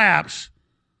total collapse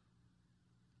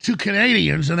to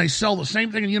Canadians, and they sell the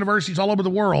same thing in universities all over the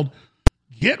world.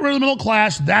 Get rid of the middle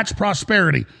class. That's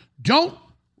prosperity. Don't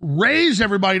raise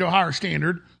everybody to a higher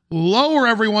standard. Lower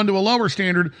everyone to a lower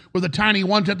standard with a tiny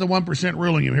 1/10 of 1%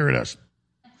 ruling you. Here it is.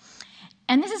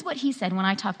 And this is what he said when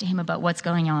I talked to him about what's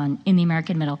going on in the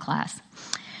American middle class.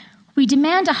 We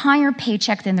demand a higher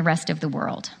paycheck than the rest of the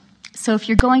world. So if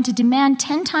you're going to demand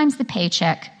 10 times the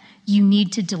paycheck, you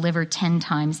need to deliver 10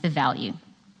 times the value.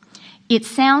 It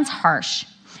sounds harsh,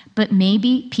 but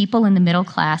maybe people in the middle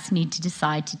class need to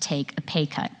decide to take a pay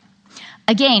cut.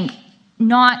 Again,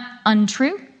 not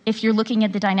untrue if you're looking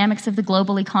at the dynamics of the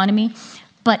global economy,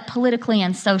 but politically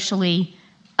and socially,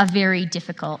 a very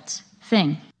difficult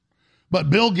thing. But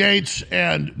Bill Gates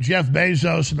and Jeff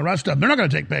Bezos and the rest of them, they're not going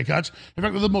to take pay cuts. In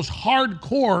fact, they're the most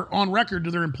hardcore on record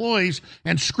to their employees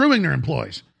and screwing their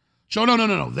employees. So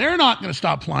no. They're not going to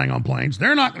stop flying on planes.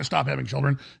 They're not going to stop having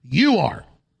children. You are.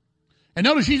 And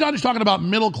notice she's not just talking about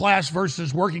middle class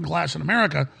versus working class in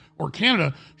America or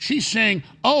Canada. She's saying,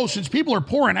 oh, since people are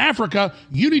poor in Africa,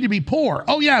 you need to be poor.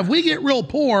 Oh, yeah, if we get real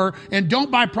poor and don't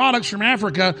buy products from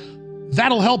Africa,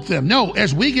 that'll help them. No,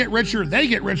 as we get richer, they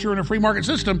get richer in a free market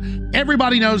system.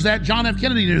 Everybody knows that. John F.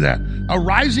 Kennedy knew that. A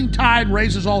rising tide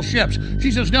raises all ships.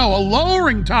 She says, no, a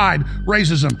lowering tide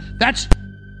raises them. That's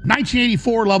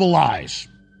 1984 level lies.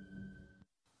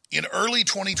 In early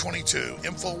 2022,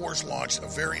 InfoWars launched a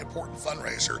very important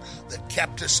fundraiser that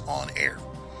kept us on air.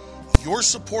 Your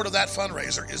support of that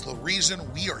fundraiser is the reason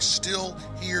we are still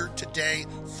here today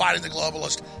fighting the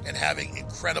globalist and having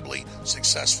incredibly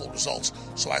successful results.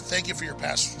 So I thank you for your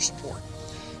past support.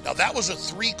 Now, that was a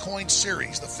 3-coin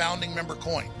series, the founding member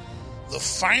coin. The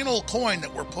final coin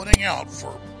that we're putting out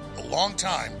for a long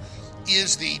time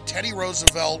is the Teddy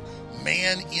Roosevelt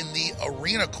Man in the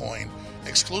Arena coin,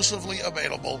 exclusively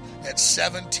available at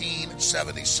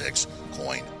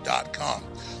 1776coin.com.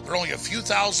 There are only a few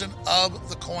thousand of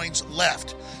the coins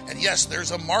left. And yes, there's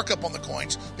a markup on the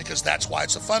coins because that's why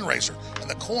it's a fundraiser. And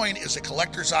the coin is a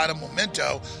collector's item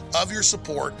memento of your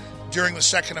support during the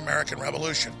Second American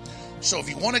Revolution. So if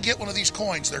you want to get one of these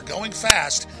coins, they're going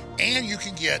fast, and you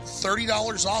can get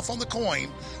 $30 off on the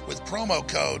coin with promo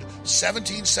code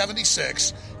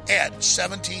 1776 at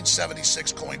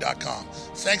 1776coin.com.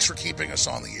 Thanks for keeping us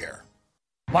on the air.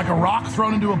 Like a rock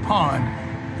thrown into a pond,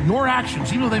 your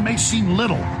actions, even though they may seem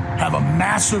little, have a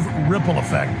massive ripple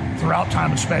effect throughout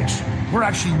time and space. We're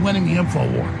actually winning the info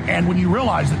war. And when you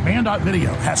realize that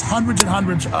Band.video has hundreds and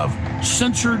hundreds of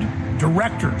censored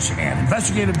directors and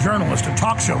investigative journalists and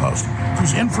talk show hosts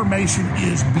whose information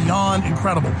is beyond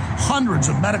incredible, hundreds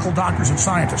of medical doctors and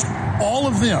scientists, all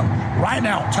of them right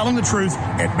now telling the truth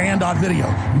at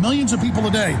Band.video. Millions of people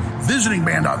a day visiting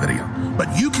Band.video.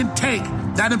 But you can take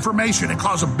that information and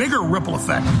cause a bigger ripple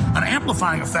effect, an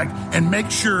amplifying effect, and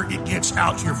make sure it gets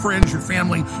out to your friends, your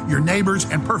family, your neighbors,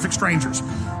 and perfect strangers.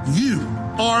 You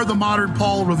are the modern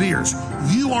Paul Revere's.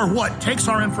 You are what takes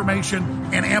our information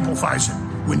and amplifies it.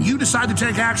 When you decide to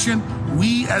take action,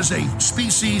 we as a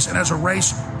species and as a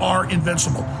race are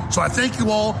invincible. So I thank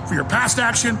you all for your past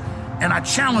action, and I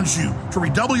challenge you to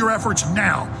redouble your efforts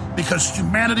now because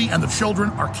humanity and the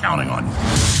children are counting on you.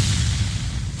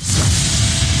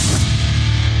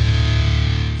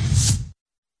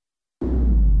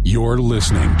 You're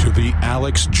listening to The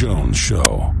Alex Jones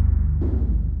Show.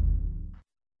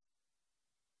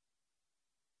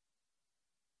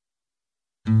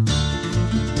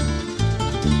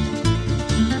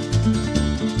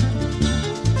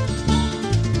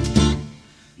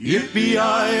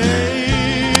 Yippee-yi-yay,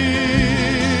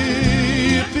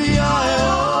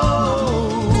 yippee-yi-oh,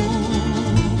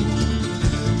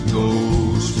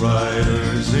 Ghost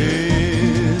Riders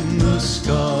in the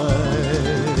sky.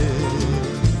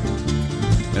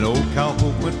 An old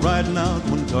cowboy went riding out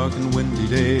one dark and windy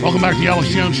day. Welcome back to the Alex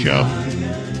Jones Show.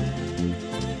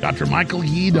 Dr. Michael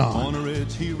Yeadon,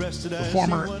 the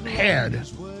former head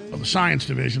of the science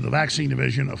division, the vaccine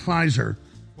division of Pfizer,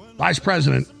 vice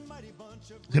president,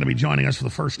 is going to be joining us for the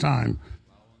first time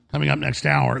coming up next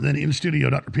hour. Then in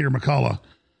studio, Dr. Peter McCullough.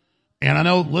 And I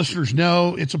know listeners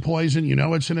know it's a poison. You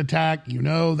know it's an attack. You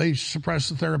know they suppress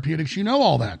the therapeutics. You know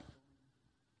all that.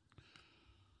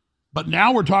 But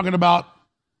now we're talking about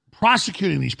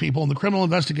prosecuting these people and the criminal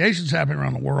investigations happening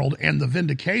around the world and the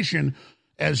vindication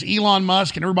as Elon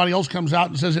Musk and everybody else comes out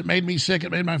and says it made me sick,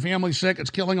 it made my family sick, it's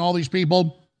killing all these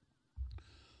people.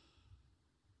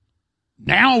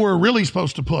 Now we're really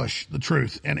supposed to push the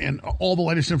truth and all the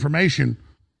latest information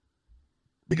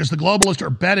because the globalists are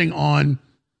betting on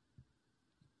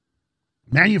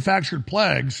manufactured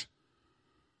plagues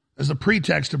as a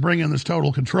pretext to bring in this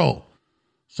total control.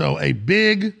 So a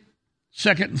big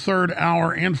second and third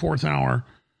hour and fourth hour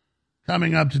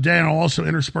coming up today, and I'll also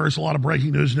intersperse a lot of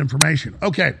breaking news and information.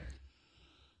 Okay,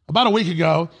 about a week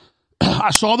ago,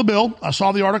 I saw the bill, I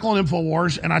saw the article on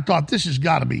InfoWars, and I thought this has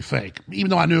got to be fake.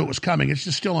 Even though I knew it was coming, it's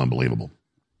just still unbelievable.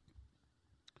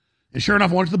 And sure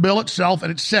enough, I went to the bill itself,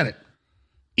 and it said it.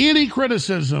 Any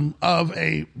criticism of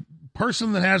a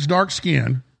person that has dark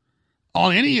skin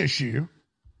on any issue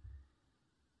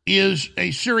is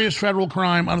a serious federal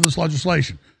crime under this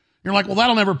legislation. You're like, well,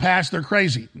 that'll never pass. They're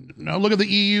crazy. No, look at the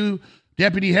EU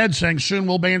deputy head saying soon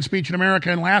we'll ban speech in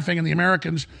America and laughing, and the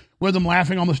Americans with them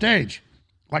laughing on the stage.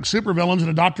 Like supervillains in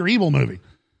a Dr. Evil movie.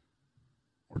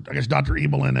 Or I guess Dr.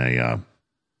 Evil in a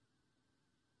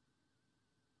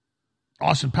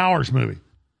Austin Powers movie.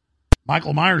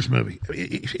 Michael Myers movie.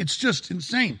 It's just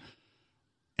insane.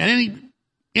 And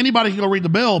anybody can go read the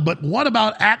bill, but what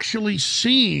about actually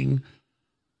seeing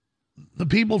the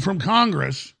people from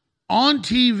Congress on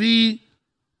TV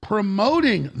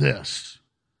promoting this?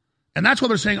 And that's what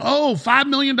they're saying, oh, $5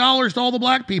 million to all the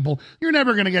black people. You're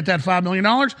never going to get that $5 million.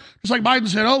 Just like Biden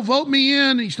said, oh, vote me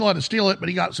in. He still had to steal it, but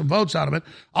he got some votes out of it.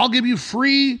 I'll give you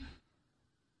free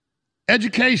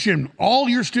education. All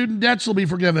your student debts will be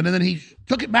forgiven. And then he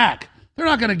took it back. They're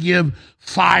not going to give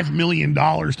 $5 million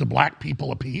to black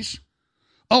people apiece.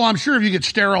 Oh, I'm sure if you get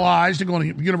sterilized and go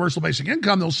on universal basic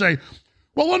income, they'll say,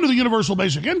 well, under the universal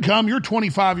basic income, you're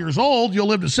 25 years old. You'll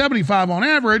live to 75 on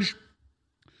average.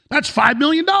 That's $5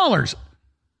 million.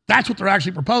 That's what they're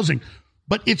actually proposing.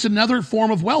 But it's another form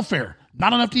of welfare,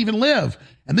 not enough to even live.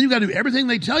 And then you've got to do everything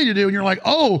they tell you to do. And you're like,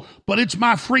 oh, but it's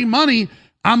my free money.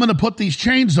 I'm going to put these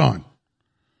chains on.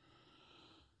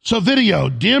 So video,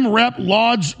 Dem Rep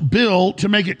lauds bill to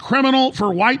make it criminal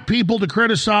for white people to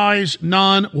criticize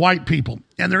non-white people.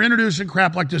 And they're introducing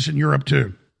crap like this in Europe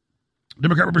too.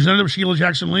 Democrat Representative Sheila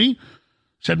Jackson Lee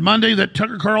said Monday that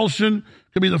Tucker Carlson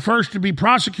could be the first to be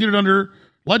prosecuted under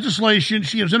legislation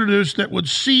she has introduced that would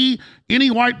see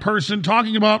any white person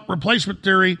talking about replacement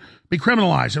theory be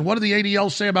criminalized. And what did the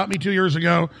ADL say about me 2 years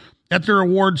ago at their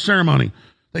award ceremony?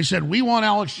 They said, we want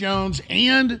Alex Jones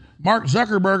and Mark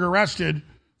Zuckerberg arrested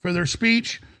for their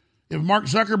speech. If Mark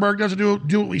Zuckerberg doesn't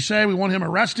do what we say, we want him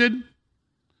arrested.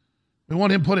 We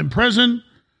want him put in prison.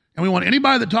 And we want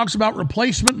anybody that talks about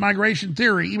replacement migration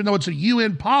theory, even though it's a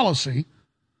UN policy,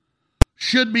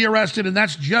 should be arrested, and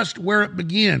that's just where it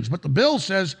begins. But the bill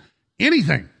says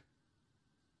anything.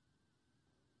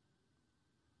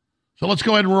 So let's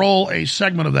go ahead and roll a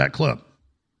segment of that clip.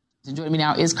 Joining me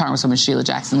now is Congresswoman Sheila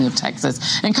Jackson Lee of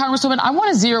Texas. And Congresswoman, I want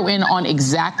to zero in on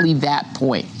exactly that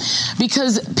point,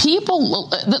 because people,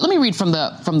 let me read from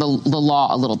the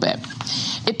law a little bit.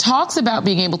 It talks about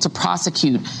being able to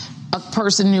prosecute a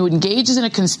person who engages in a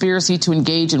conspiracy to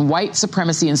engage in white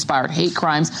supremacy-inspired hate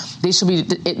crimes.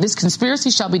 This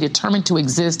conspiracy shall be determined to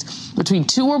exist between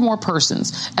two or more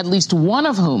persons, at least one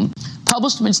of whom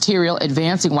published material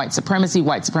advancing white supremacy,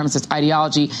 white supremacist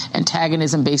ideology,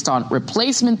 antagonism based on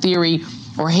replacement theory,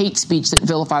 or hate speech that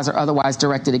vilifies or otherwise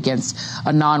directed against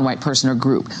a non-white person or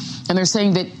group. And they're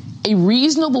saying that a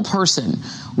reasonable person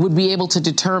would be able to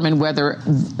determine whether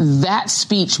that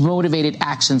speech motivated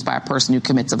actions by a person who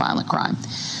commits a violent crime.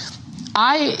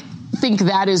 I think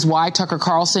that is why Tucker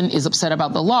Carlson is upset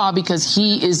about the law, because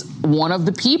he is one of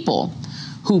the people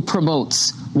who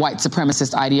promotes white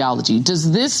supremacist ideology.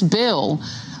 Does this bill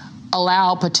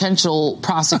allow potential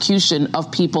prosecution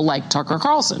of people like Tucker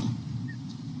Carlson?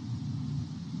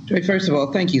 Joy, first of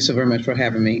all, thank you so very much for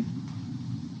having me.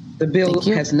 The bill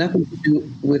has nothing to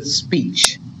do with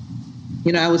speech.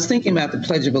 You know, I was thinking about the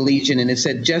Pledge of Allegiance, and it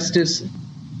said justice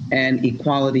and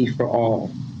equality for all.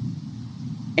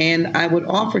 And I would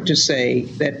offer to say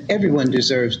that everyone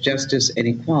deserves justice and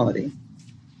equality.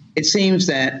 It seems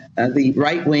that the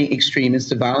right-wing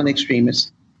extremists, the violent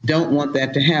extremists, don't want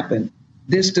that to happen.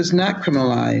 This does not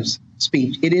criminalize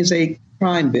speech. It is a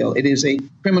crime bill. It is a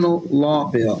criminal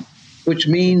law bill, which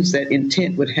means that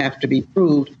intent would have to be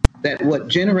proved, that what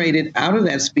generated out of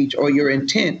that speech or your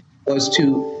intent was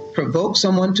to provoke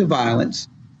someone to violence,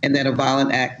 and that a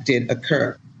violent act did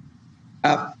occur.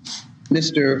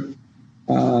 Mr.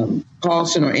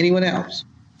 Carlson or anyone else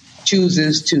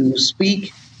chooses to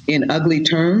speak in ugly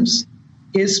terms,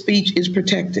 his speech is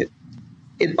protected.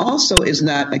 It also is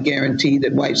not a guarantee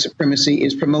that white supremacy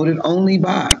is promoted only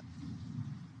by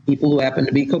people who happen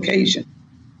to be Caucasian.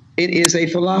 It is a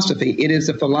philosophy. It is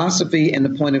the philosophy and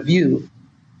the point of view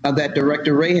that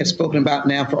Director Wray has spoken about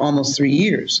now for almost 3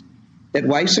 years, that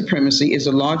white supremacy is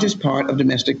the largest part of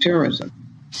domestic terrorism.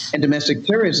 And domestic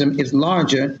terrorism is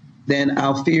larger than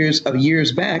our fears of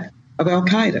years back of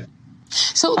Al-Qaeda.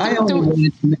 So I only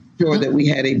wanted to make sure that we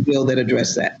had a bill that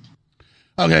addressed that.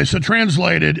 Okay, so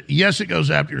translated, yes, it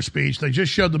goes after your speech. They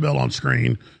just showed the bill on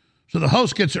screen. So the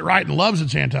host gets it right and loves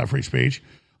its anti-free speech.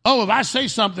 Oh, if I say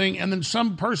something and then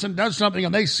some person does something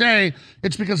and they say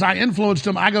it's because I influenced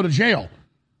them, I go to jail.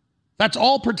 That's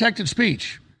all protected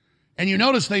speech. And you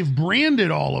notice they've branded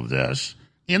all of this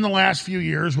in the last few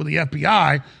years with the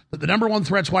FBI that the number one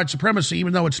threat's white supremacy,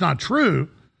 even though it's not true.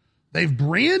 They've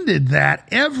branded that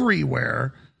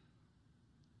everywhere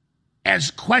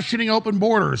as questioning open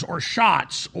borders or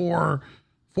shots or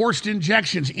forced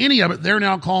injections. Any of it, they're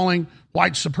now calling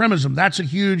white supremacism. That's a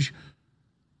huge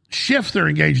shift they're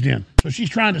engaged in. So she's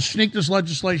trying to sneak this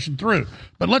legislation through.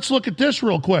 But let's look at this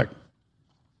real quick.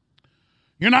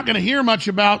 You're not going to hear much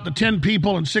about the 10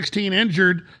 people and 16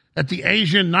 injured at the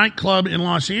Asian nightclub in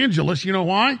Los Angeles. You know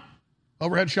why?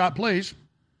 Overhead shot, please.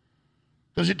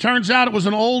 Because it turns out it was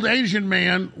an old Asian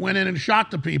man went in and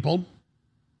shot the people.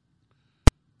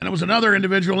 And it was another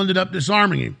individual ended up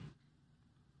disarming him.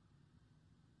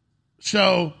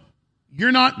 So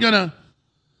you're not going to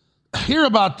hear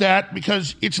about that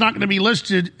because it's not going to be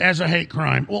listed as a hate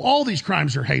crime. Well, all these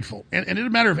crimes are hateful. And it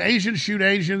doesn't matter if Asians shoot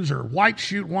Asians or whites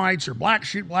shoot whites or blacks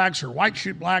shoot blacks or whites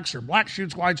shoot blacks or black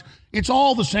shoots whites. It's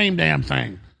all the same damn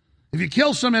thing. If you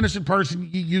kill some innocent person,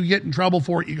 you get in trouble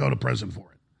for it, you go to prison for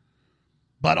it.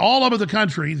 But all over the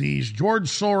country, these George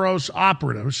Soros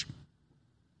operatives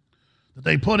that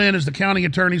they put in as the county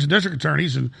attorneys and district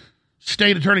attorneys and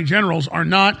state attorney generals are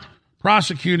not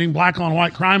prosecuting black on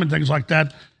white crime and things like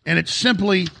that. And it's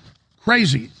simply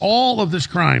crazy. All of this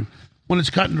crime, when it's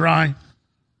cut and dry,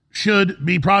 should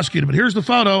be prosecuted. But here's the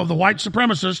photo of the white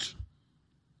supremacist.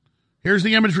 Here's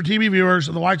the image for TV viewers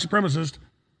of the white supremacist,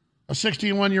 a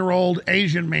 61-year-old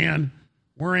Asian man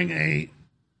wearing a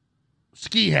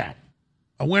ski hat,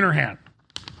 a winter hat.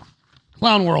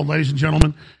 Clown world, ladies and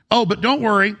gentlemen. Oh, but don't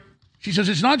worry. She says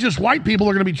it's not just white people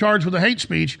that are going to be charged with the hate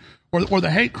speech or the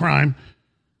hate crime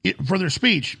for their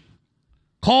speech.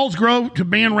 Calls grow to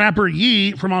ban rapper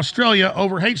Ye from Australia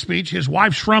over hate speech. His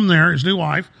wife's from there, his new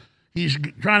wife. He's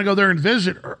trying to go there and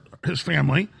visit his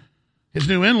family, his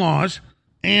new in-laws,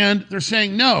 and they're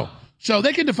saying no. So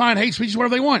they can define hate speech as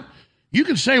whatever they want. You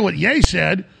can say what Ye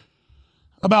said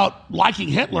about liking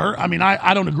Hitler. I mean,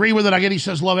 I don't agree with it. I get he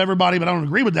says love everybody, but I don't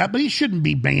agree with that. But he shouldn't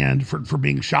be banned for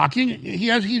being shocking.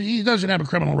 He doesn't have a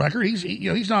criminal record.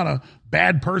 He's not a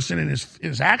bad person in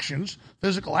his actions,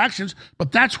 physical actions.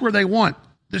 But that's where they want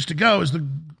this to go, is the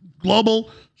global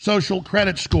social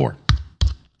credit score,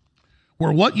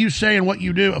 where what you say and what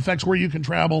you do affects where you can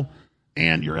travel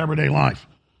and your everyday life.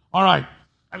 All right,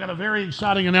 I've got a very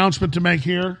exciting announcement to make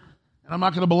here, and I'm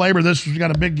not going to belabor this because we've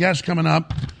got a big guest coming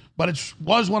up, but it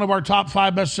was one of our top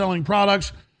 5 best-selling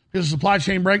products because of supply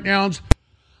chain breakdowns.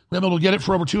 We've been able to get it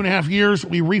for over 2.5 years.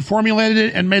 We reformulated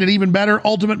it and made it even better.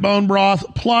 Ultimate Bone Broth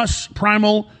plus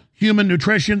Primal Human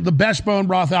Nutrition, the best bone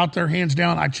broth out there, hands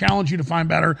down. I challenge you to find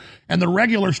better. And the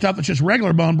regular stuff that's just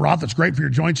regular bone broth that's great for your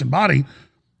joints and body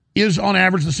is on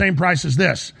average the same price as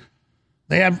this.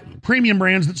 They have premium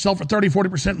brands that sell for 30,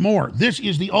 40% more. This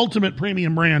is the ultimate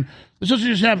premium brand. This doesn't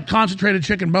just have concentrated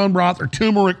chicken bone broth or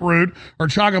turmeric root or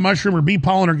chaga mushroom or bee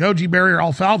pollen or goji berry or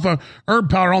alfalfa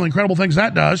herb powder, all the incredible things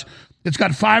that does. It's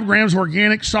got 5 grams of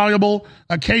organic, soluble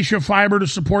acacia fiber to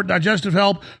support digestive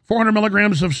health, 400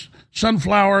 milligrams of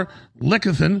sunflower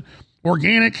lecithin,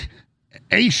 organic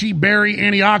reishi berry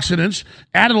antioxidants,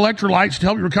 added electrolytes to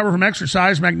help you recover from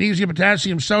exercise, magnesium,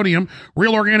 potassium, sodium,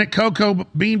 real organic cocoa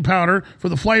bean powder for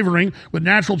the flavoring with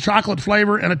natural chocolate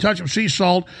flavor and a touch of sea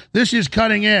salt. This is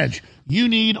cutting edge. You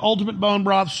need Ultimate Bone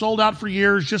Broth, sold out for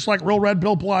years, just like Real Red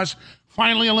Pill Plus.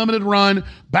 Finally a limited run,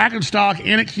 back in stock,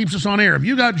 and it keeps us on air. If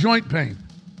you got joint pain,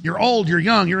 you're old, you're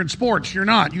young, you're in sports, you're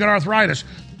not, you got arthritis,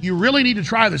 you really need to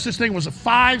try this. This thing was a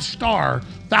 5-star,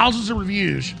 thousands of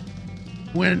reviews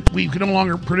when we could no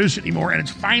longer produce it anymore, and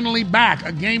it's finally back,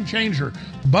 a game changer.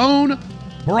 Bone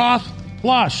Broth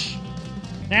Plus,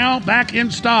 now back in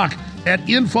stock at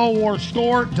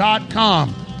InfoWarsStore.com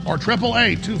or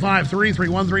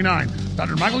 888-253-3139.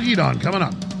 Dr. Michael Guidon coming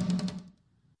up.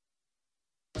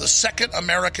 The Second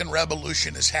American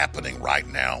Revolution is happening right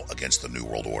now against the New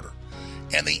World Order.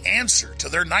 And the answer to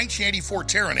their 1984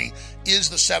 tyranny is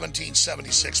the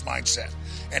 1776 mindset.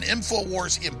 and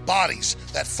InfoWars embodies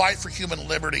that fight for human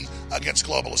liberty against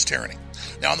globalist tyranny.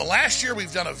 Now, in the last year,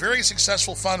 we've done a very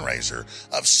successful fundraiser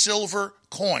of silver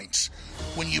coins.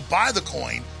 When you buy the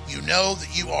coin, you know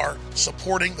that you are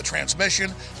supporting the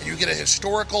transmission, and you get a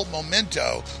historical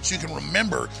memento so you can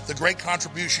remember the great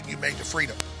contribution you made to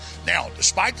freedom. Now,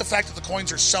 despite the fact that the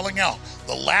coins are selling out,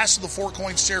 the last of the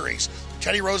 4-coin series,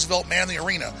 Teddy Roosevelt Man in the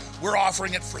Arena, we're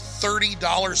offering it for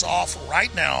 $30 off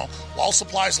right now while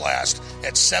supplies last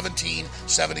at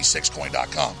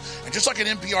 1776coin.com. And just like an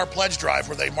NPR pledge drive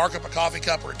where they mark up a coffee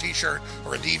cup or a t-shirt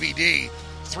or a DVD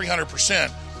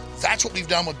 300%, that's what we've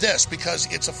done with this because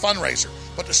it's a fundraiser.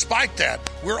 But despite that,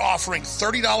 we're offering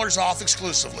 $30 off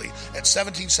exclusively at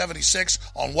 1776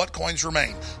 on what coins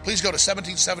remain. Please go to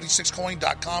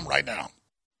 1776coin.com right now.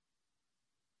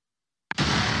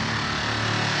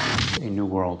 A new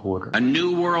world order. A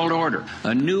new world order.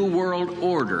 A new world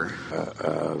order.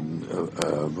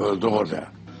 World order.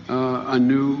 A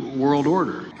new world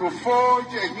order. To forge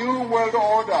a new world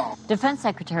order. Defense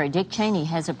Secretary Dick Cheney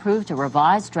has approved a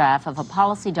revised draft of a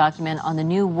policy document on the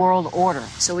new world order.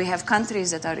 So we have countries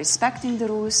that are respecting the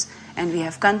rules, and we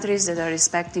have countries that are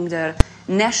respecting their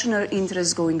national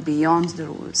interests going beyond the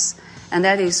rules. And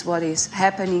that is what is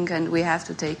happening, and we have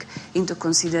to take into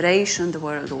consideration the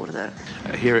world order.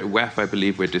 Here at WEF, I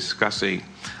believe we're discussing,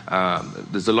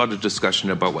 there's a lot of discussion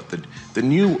about what the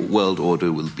new world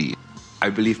order will be. I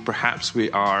believe perhaps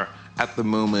we are at the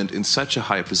moment in such a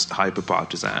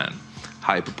hyper-partisan,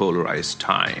 hyper-polarized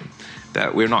time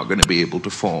that we're not going to be able to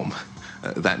form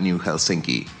that new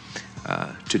Helsinki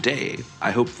today. I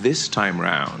hope this time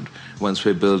round, once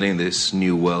we're building this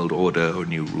new world order or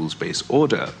new rules-based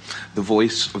order, the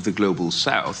voice of the global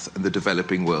south and the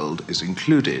developing world is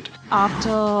included.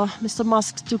 After Mr.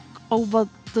 Musk took over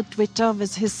the Twitter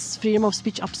with his freedom of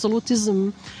speech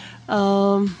absolutism,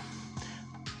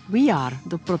 we are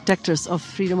the protectors of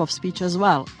freedom of speech as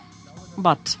well.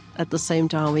 But at the same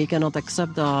time, we cannot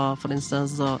accept, for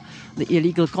instance, the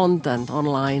illegal content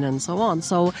online and so on.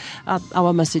 So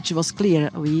our message was clear.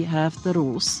 We have the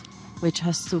rules which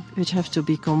have to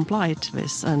be complied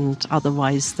with, and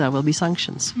otherwise there will be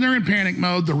sanctions. They're in panic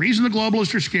mode. The reason the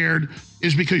globalists are scared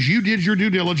is because you did your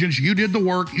due diligence, you did the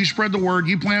work, you spread the word,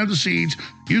 you planted the seeds,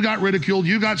 you got ridiculed,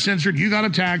 you got censored, you got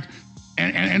attacked.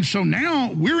 And so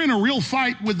now we're in a real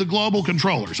fight with the global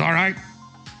controllers, all right?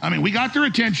 I mean, we got their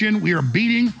attention. We are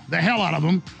beating the hell out of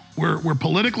them. We're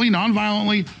politically,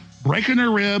 nonviolently breaking their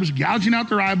ribs, gouging out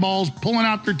their eyeballs, pulling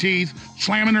out their teeth,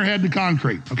 slamming their head to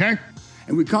concrete, okay?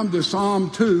 And we come to Psalm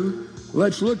 2.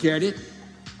 Let's look at it.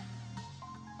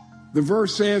 The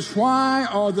verse says, "Why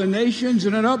are the nations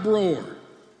in an uproar,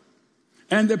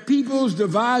 and the peoples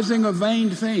devising a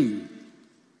vain thing?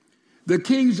 The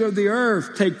kings of the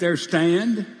earth take their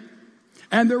stand,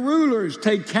 and the rulers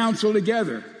take counsel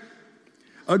together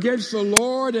against the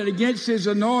Lord and against his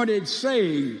anointed,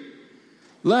 saying,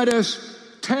 let us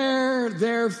tear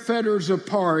their fetters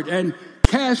apart and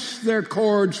cast their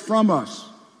cords from us."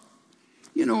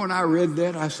 You know, when I read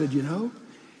that, I said,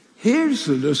 here's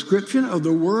the description of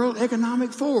the World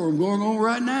Economic Forum going on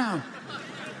right now.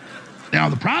 Now,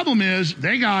 the problem is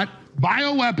they got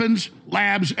bioweapons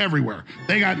labs everywhere.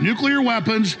 They got nuclear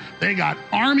weapons. They got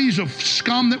armies of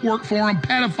scum that work for them,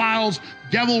 pedophiles,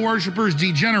 devil worshippers,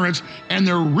 degenerates, and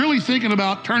they're really thinking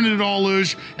about turning it all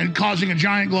loose and causing a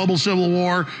giant global civil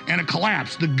war and a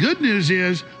collapse. The good news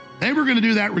is they were going to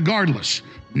do that regardless.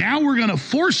 Now we're going to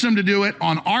force them to do it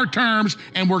on our terms,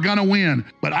 and we're going to win.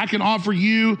 But I can offer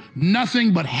you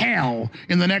nothing but hell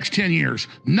in the next 10 years.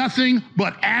 Nothing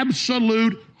but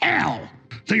absolute hell.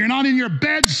 So you're not in your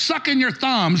bed sucking your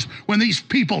thumbs when these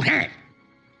people hit.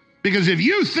 Because if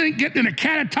you think getting in a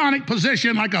catatonic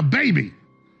position like a baby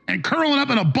and curling up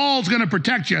in a ball is going to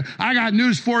protect you, I got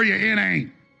news for you, it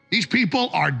ain't. These people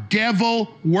are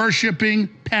devil-worshipping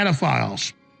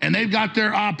pedophiles. And they've got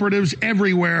their operatives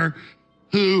everywhere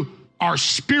who are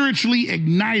spiritually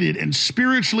ignited and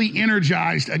spiritually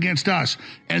energized against us.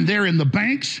 And they're in the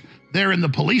banks, they're in the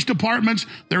police departments,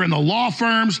 they're in the law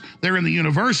firms, they're in the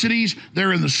universities,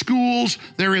 they're in the schools,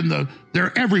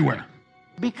 they're everywhere.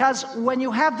 Because when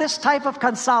you have this type of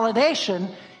consolidation,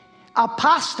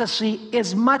 apostasy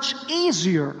is much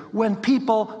easier when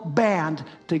people band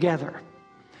together.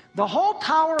 The whole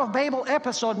Tower of Babel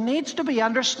episode needs to be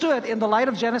understood in the light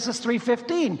of Genesis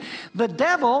 3:15. The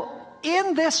devil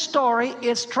in this story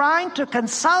is trying to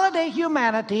consolidate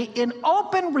humanity in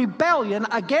open rebellion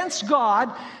against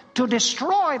God to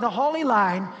destroy the holy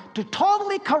line, to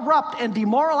totally corrupt and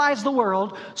demoralize the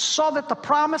world so that the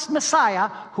promised Messiah,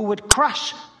 who would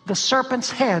crush the serpent's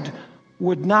head,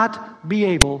 would not be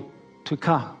able to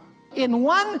come. In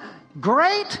one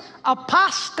great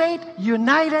apostate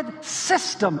united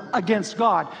system against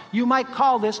God. You might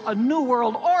call this a new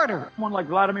world order. Someone like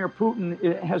Vladimir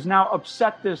Putin has now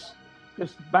upset this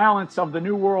balance of the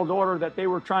new world order that they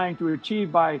were trying to achieve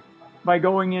by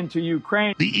going into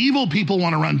Ukraine. The evil people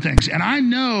want to run things. And I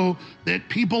know that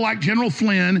people like General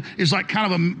Flynn is like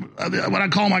kind of what I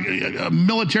call him like a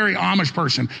military Amish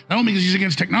person. Not only because he's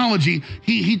against technology,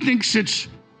 he thinks it's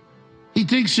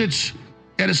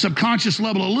at a subconscious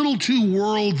level a little too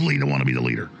worldly to want to be the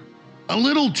leader. A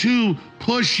little too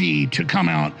pushy to come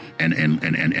out and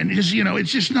just, you know,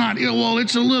 it's just not, well,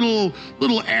 it's a little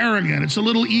arrogant. It's a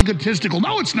little egotistical.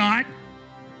 No, it's not.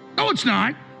 No, it's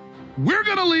not. We're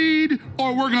going to lead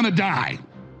or we're going to die.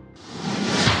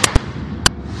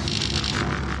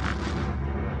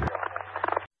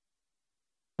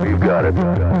 We've got it. This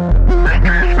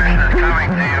transmission is coming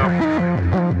to you.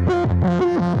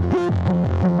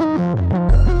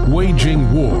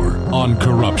 Waging war on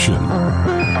corruption.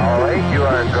 All right, you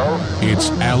are go. It's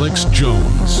Alex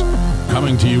Jones,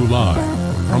 coming to you live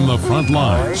from the front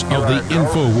lines of the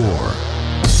InfoWar.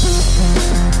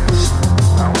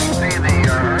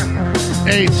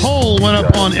 A poll went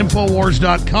up on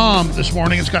Infowars.com this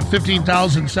morning. It's got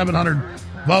 15,700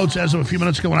 votes as of a few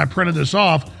minutes ago when I printed this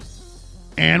off.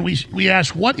 And we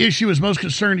asked, what issue is most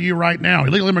concerned to you right now?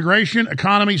 Illegal immigration,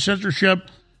 economy, censorship,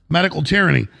 medical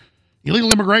tyranny.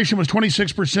 Illegal immigration was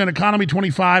 26%, economy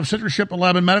 25%, censorship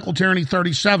 11%, medical tyranny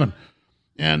 37%.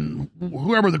 And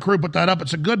whoever the crew put that up,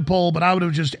 it's a good poll, but I would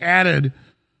have just added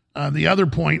the other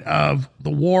point of the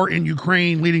war in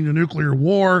Ukraine leading to nuclear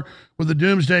war, with the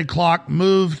doomsday clock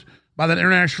moved by that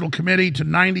international committee to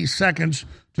 90 seconds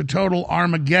to total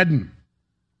Armageddon.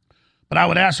 But I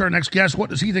would ask our next guest,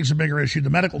 what does he think is a bigger issue, the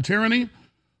medical tyranny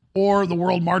or the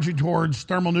world marching towards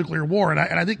thermonuclear war? And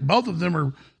I think both of them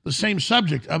are the same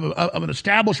subject of an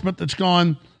establishment that's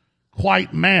gone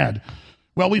quite mad.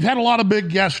 Well, we've had a lot of big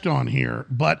guests on here,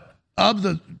 but of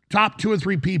the top 2 or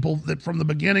 3 people that from the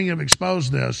beginning have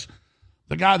exposed this,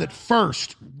 the guy that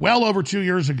first, well over 2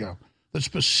 years ago, that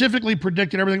specifically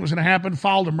predicted everything that was going to happen,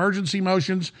 filed emergency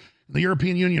motions in the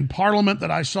European Union Parliament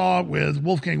that I saw with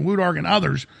Wolfgang Wodarg and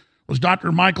others, was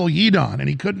Dr. Michael Yeadon, and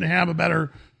he couldn't have a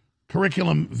better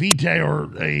curriculum vitae or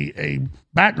a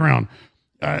background.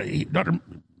 Dr.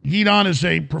 Yeadon is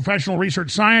a professional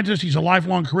research scientist. He's a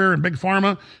lifelong career in big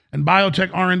pharma and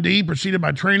biotech R&D, preceded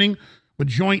by training with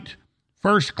joint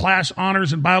first-class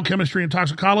honors in biochemistry and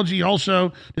toxicology. He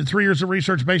also did 3 years of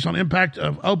research based on impact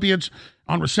of opiates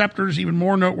on receptors. Even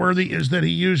more noteworthy is that he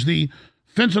used the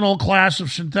fentanyl class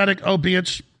of synthetic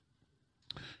opiates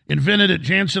invented at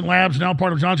Janssen Labs, now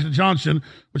part of Johnson & Johnson,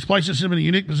 which places him in a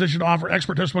unique position to offer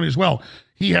expert testimony as well.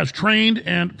 He has trained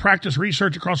and practiced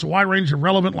research across a wide range of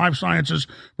relevant life sciences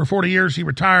for 40 years. He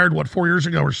retired, 4 years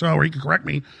ago or so, or he can correct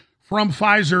me, from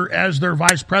Pfizer as their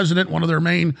vice president, one of their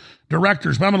main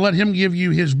directors. But I'm going to let him give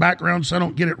you his background so I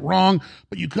don't get it wrong.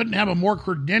 But you couldn't have a more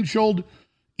credentialed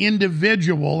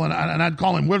individual, and I'd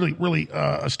call him really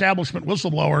establishment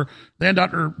whistleblower, than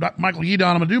Dr. Michael Yeadon.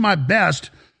 I'm going to do my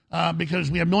best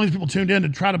because we have millions of people tuned in to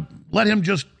try to let him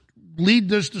just lead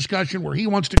this discussion where he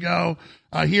wants to go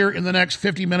here in the next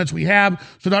 50 minutes we have.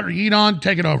 So Dr. Yeadon,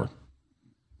 take it over.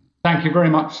 Thank you very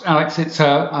much, Alex. It's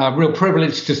a real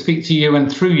privilege to speak to you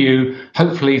and through you,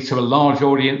 hopefully to a large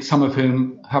audience, some of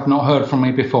whom have not heard from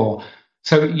me before.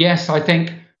 So yes, I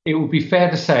think it would be fair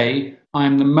to say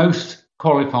I'm the most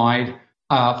qualified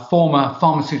former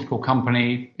pharmaceutical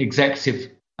company executive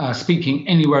speaking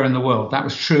anywhere in the world. That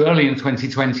was true early in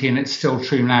 2020 and it's still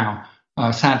true now.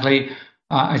 Sadly,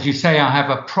 as you say, I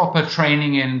have a proper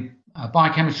training in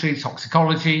biochemistry,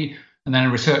 toxicology, and then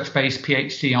a research-based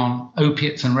PhD on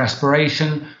opiates and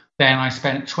respiration. Then I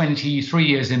spent 23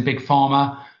 years in big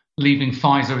pharma, leaving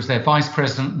Pfizer as their vice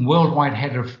president and worldwide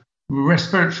head of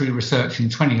respiratory research in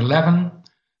 2011.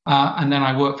 And then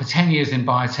I worked for 10 years in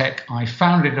biotech. I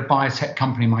founded a biotech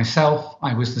company myself.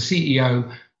 I was the CEO,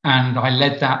 and I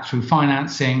led that through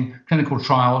financing, clinical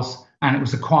trials, and it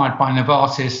was acquired by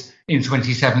Novartis in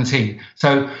 2017.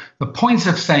 So the point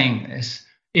of saying this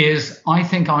is I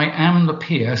think I am the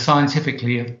peer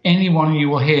scientifically of anyone you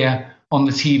will hear on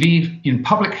the TV in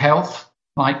public health,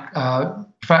 like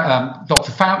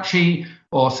Dr. Fauci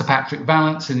or Sir Patrick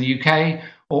Vallance in the UK,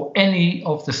 or any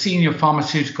of the senior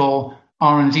pharmaceutical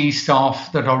R&D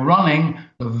staff that are running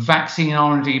the vaccine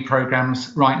R&D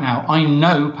programs right now. I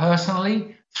know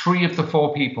personally 3 of the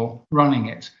 4 people running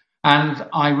it. And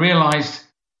I realized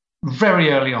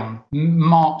very early on,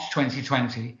 March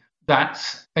 2020,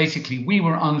 that basically we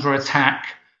were under attack.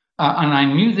 And I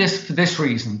knew this for this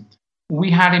reason.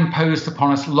 We had imposed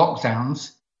upon us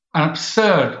lockdowns an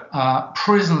absurd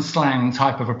prison slang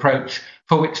type of approach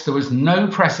for which there was no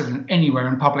precedent anywhere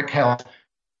in public health.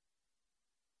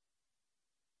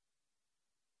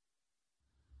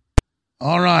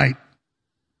 All right.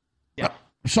 Yeah.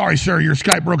 Sorry, sir. Your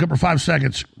Skype broke up for 5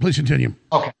 seconds. Please continue.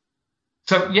 Okay.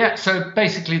 So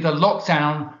basically the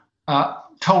lockdown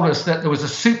told us that there was a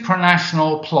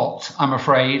supranational plot, I'm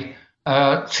afraid,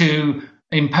 to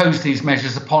impose these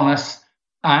measures upon us.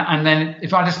 And then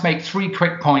if I just make 3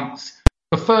 quick points.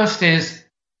 The first is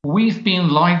we've been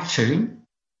lied to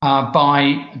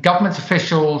by government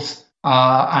officials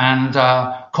and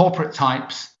corporate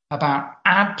types about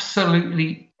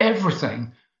absolutely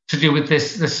everything to do with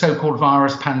this so-called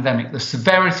virus pandemic, the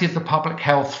severity of the public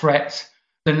health threat,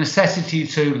 the necessity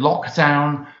to lock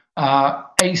down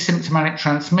asymptomatic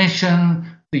transmission,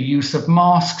 the use of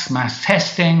masks, mass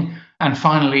testing, and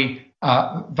finally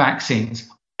vaccines.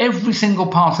 Every single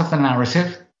part of the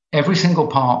narrative, every single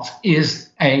part is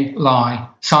a lie,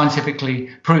 scientifically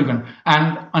proven.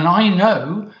 And I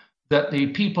know that the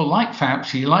people like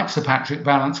Fauci, like Sir Patrick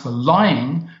Vallance, were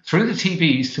lying through the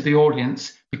TVs to the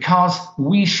audience because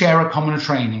we share a common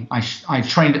training. I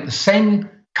trained at the same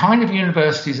kind of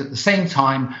universities at the same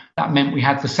time. That meant we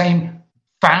had the same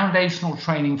foundational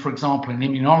training, for example, in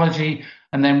immunology.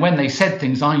 And then when they said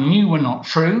things I knew were not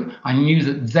true, I knew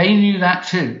that they knew that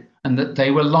too, and that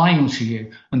they were lying to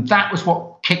you. And that was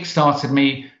what kick-started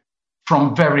me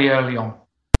from very early on.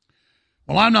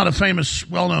 Well, I'm not a famous,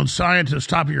 well-known scientist,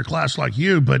 top of your class like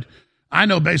you, but I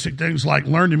know basic things like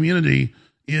learned immunity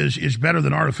is better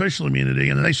than artificial immunity.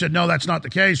 And they said, no, that's not the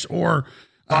case. Or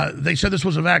they said this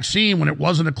was a vaccine when it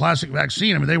wasn't a classic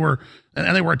vaccine. I mean, they were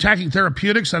attacking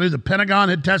therapeutics. I knew the Pentagon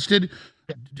had tested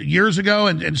years ago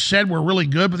and said we're really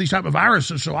good with these type of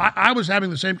viruses. So I was having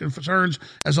the same concerns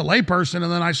as a layperson,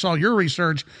 and then I saw your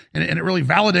research, and it really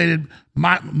validated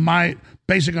my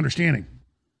basic understanding.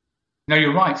 No,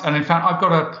 you're right. And in fact, I've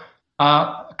got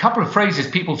a couple of phrases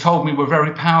people told me were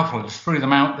very powerful. I just threw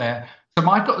them out there. So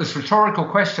I've got this rhetorical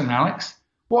question, Alex.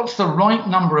 What's the right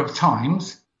number of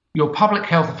times your public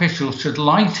health officials should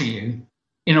lie to you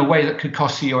in a way that could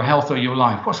cost you your health or your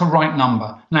life? What's the right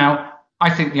number? Now, I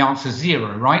think the answer is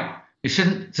 0, right? They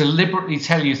shouldn't deliberately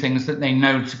tell you things that they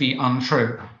know to be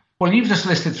untrue. Well, you've just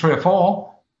listed 3 or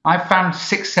 4. I've found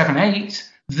 6, 7, 8.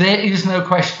 There is no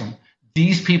question.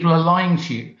 These people are lying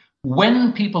to you.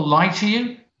 When people lie to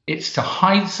you, it's to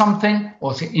hide something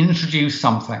or to introduce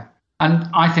something. And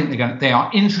I think they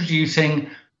are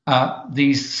introducing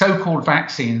these so-called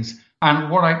vaccines.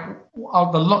 And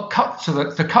the cut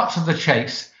to the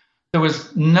chase, there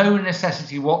was no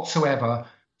necessity whatsoever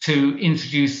to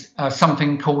introduce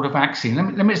something called a vaccine.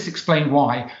 Let me just explain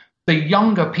why. The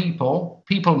younger people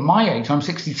my age, I'm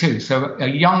 62, so a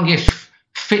youngish,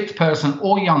 fit person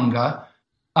or younger,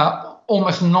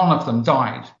 almost none of them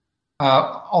died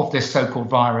of this so-called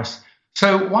virus.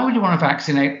 So why would you want to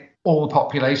vaccinate all the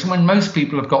population when most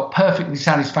people have got perfectly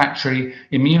satisfactory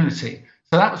immunity?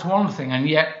 So that was one thing. And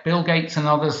yet Bill Gates and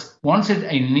others wanted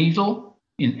a needle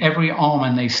in every arm,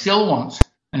 and they still want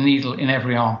a needle in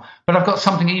every arm. But I've got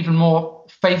something even more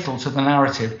fatal to the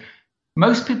narrative.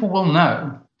 Most people will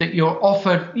know that you're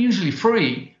offered, usually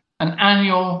free, an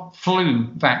annual flu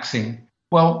vaccine.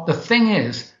 Well, the thing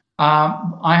is,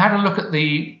 I had a look at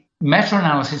the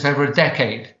meta-analysis over a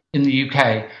decade in the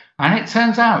UK, and it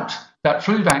turns out that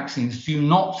flu vaccines do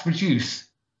not reduce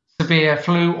severe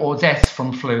flu or deaths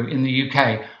from flu in the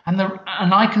UK. And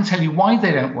I can tell you why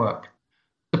they don't work.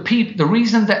 The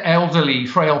reason that elderly,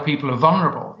 frail people are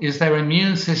vulnerable is their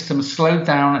immune system is slowed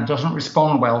down and doesn't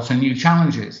respond well to new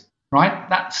challenges, right?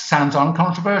 That sounds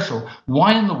uncontroversial.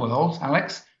 Why in the world,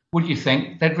 Alex, would you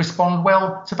think they'd respond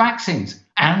well to vaccines?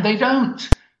 And they don't.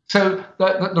 So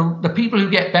the people who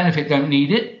get benefit don't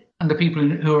need it, and the people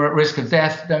who are at risk of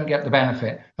death don't get the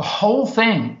benefit. The whole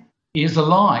thing is a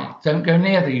lie. Don't go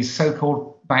near these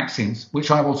so-called vaccines,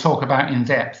 which I will talk about in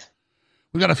depth.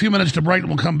 We've got a few minutes to break and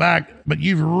we'll come back, but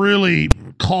you've really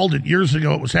called it years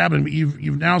ago it was happening, but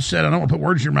you've now said, I don't want to put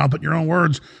words in your mouth, but in your own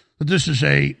words, that this is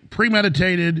a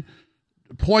premeditated,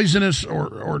 poisonous,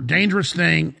 or dangerous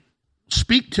thing.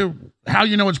 Speak to how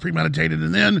you know it's premeditated,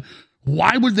 and then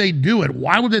why would they do it?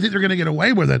 Why would they think they're going to get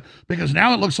away with it? Because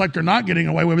now it looks like they're not getting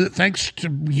away with it thanks to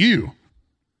you.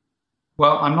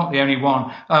 Well, I'm not the only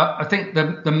one. I think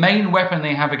the main weapon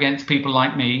they have against people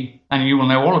like me, and you will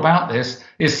know all about this,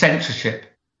 is censorship.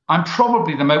 I'm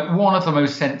probably one of the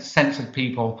most censored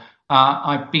people.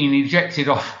 I've been ejected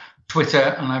off Twitter,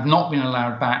 and I've not been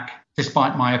allowed back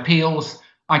despite my appeals.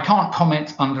 I can't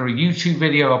comment under a YouTube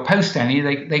video or post any.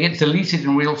 They get deleted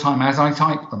in real time as I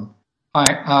type them.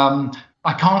 I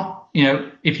can't,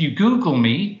 if you Google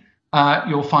me,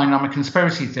 you'll find I'm a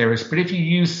conspiracy theorist. But if you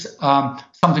use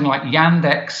something like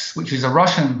Yandex, which is a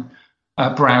Russian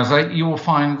browser, you will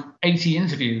find 80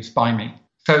 interviews by me.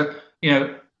 So,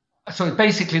 so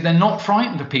basically they're not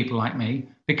frightened of people like me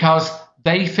because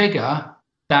they figure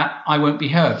that I won't be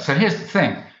heard. So here's the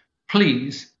thing.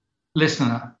 Please,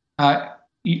 listener,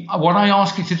 what I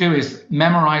ask you to do is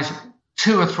memorize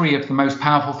 2 or 3 of the most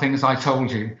powerful things I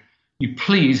told you. You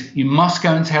must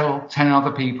go and tell 10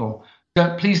 other people.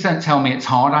 Please don't tell me it's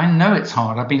hard. I know it's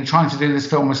hard. I've been trying to do this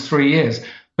for almost 3 years.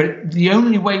 But the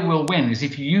only way we'll win is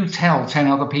if you tell 10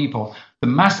 other people. The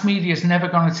mass media is never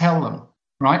going to tell them,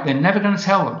 right? They're never going to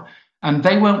tell them. And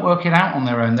they won't work it out on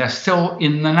their own. They're still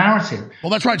in the narrative. Well,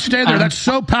 that's right. Stay there. That's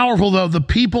so powerful, though. The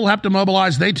people have to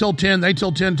mobilize. They tell 10. They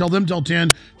tell 10. Tell them tell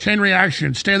 10. Chain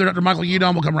reaction. Stay there, Dr. Michael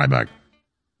Yeadon. We'll come right back.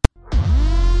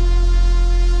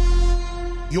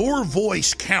 Your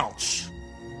voice counts.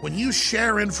 When you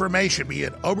share information, be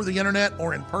it over the internet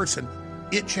or in person,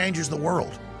 it changes the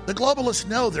world. The globalists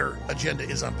know their agenda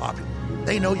is unpopular.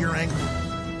 They know you're angry.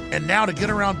 And now to get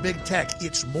around big tech,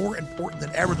 it's more important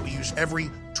than ever that we use every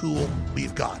tool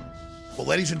we've got. Well,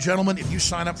 ladies and gentlemen, if you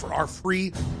sign up for our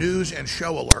free news and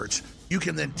show alerts, you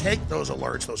can then take those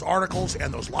alerts, those articles,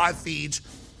 and those live feeds,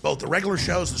 both the regular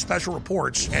shows and special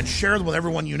reports, and share them with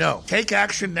everyone you know. Take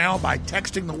action now by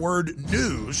texting the word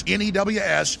NEWS,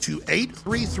 N-E-W-S, to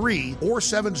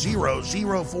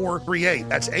 833-470-0438.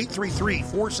 That's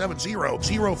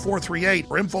 833-470-0438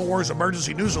 for InfoWars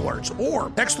emergency news alerts. Or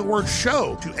text the word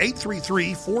SHOW to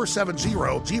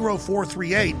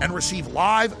 833-470-0438 and receive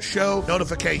live show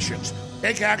notifications.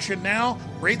 Take action now,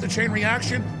 create the chain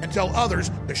reaction, and tell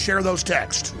others to share those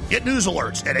texts. Get news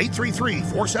alerts at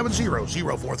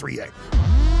 833-470-0438.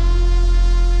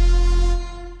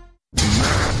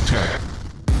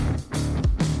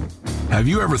 Have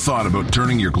you ever thought about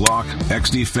turning your Glock,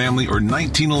 XD Family, or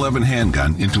 1911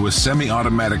 handgun into a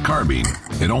semi-automatic carbine?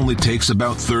 It only takes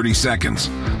about 30 seconds.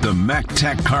 The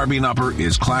MacTech Carbine Upper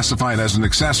is classified as an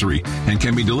accessory and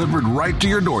can be delivered right to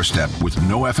your doorstep with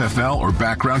no FFL or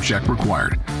background check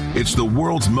required. It's the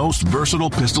world's most versatile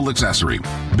pistol accessory.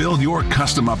 Build your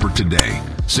custom upper today.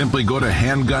 Simply go to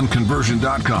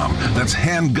handgunconversion.com. That's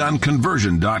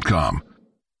handgunconversion.com.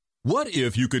 What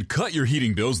if you could cut your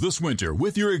heating bills this winter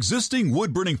with your existing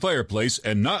wood-burning fireplace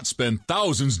and not spend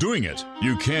thousands doing it?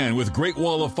 You can with Great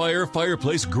Wall of Fire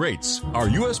fireplace grates. Our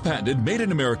U.S. patented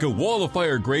made-in-America Wall of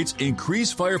Fire grates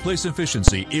increase fireplace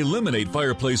efficiency, eliminate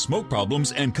fireplace smoke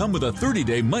problems, and come with a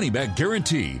 30-day money-back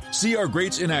guarantee. See our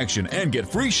grates in action and get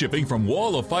free shipping from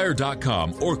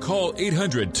walloffire.com or call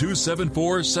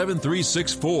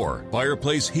 800-274-7364.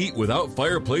 Fireplace heat without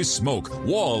fireplace smoke.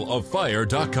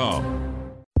 walloffire.com.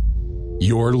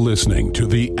 You're listening to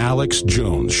The Alex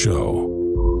Jones Show.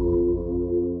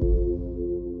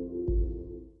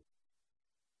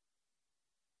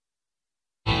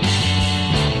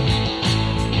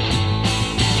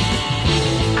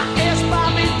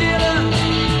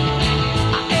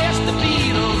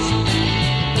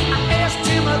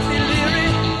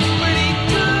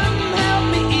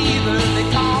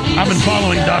 I've been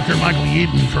following Dr. Michael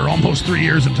Yeadon for almost 3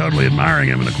 years and totally admiring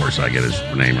him. And of course, I get his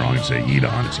name wrong and say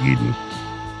Yeadon. It's Yeadon.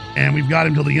 And we've got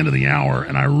him till the end of the hour.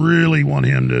 And I really want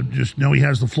him to just know he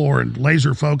has the floor and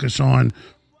laser focus on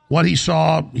what he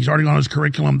saw. He's already on his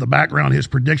curriculum, the background, his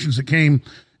predictions that came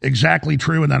exactly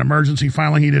true in that emergency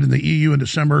filing he did in the EU in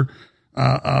December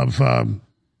of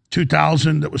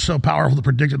 2000 that was so powerful that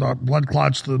predicted the blood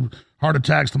clots, the heart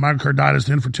attacks, the myocarditis,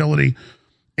 the infertility.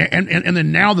 And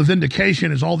then now the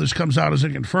vindication as all this comes out as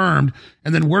it confirmed.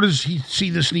 And then where does he see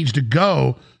this needs to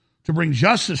go to bring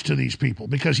justice to these people?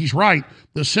 Because he's right.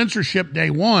 The censorship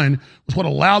day one was what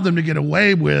allowed them to get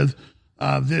away with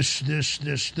this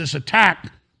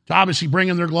attack to obviously bring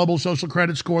in their global social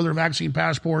credit score, their vaccine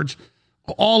passports,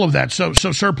 all of that. So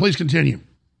sir, please continue.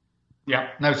 Yeah,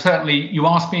 no, certainly. You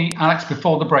asked me, Alex,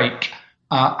 before the break,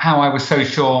 how I was so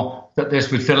sure that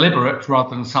this was deliberate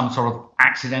rather than some sort of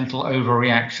accidental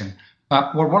overreaction.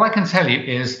 Well, what I can tell you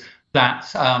is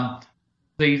that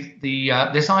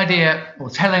this idea, or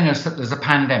telling us that there's a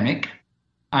pandemic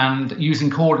and using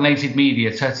coordinated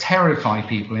media to terrify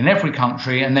people in every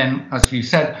country, and then, as you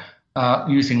said,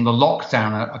 using the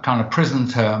lockdown, a kind of prison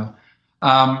term,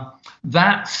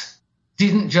 that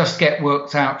didn't just get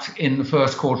worked out in the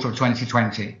first quarter of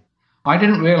 2020. I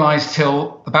didn't realize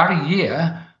till about a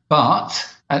year, but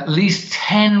at least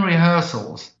 10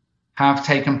 rehearsals have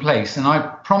taken place. And I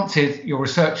prompted your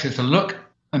researcher to look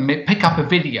and pick up a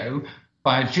video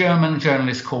by a German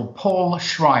journalist called Paul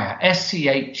Schreier,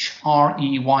 S-C-H-R-E-Y-E-R,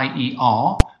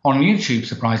 on YouTube,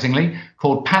 surprisingly,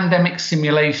 called Pandemic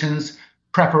Simulations,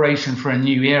 Preparation for a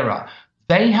New Era.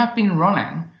 They have been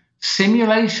running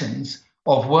simulations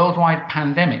of worldwide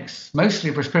pandemics, mostly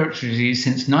of respiratory disease,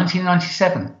 since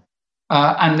 1997.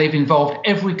 And they've involved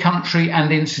every country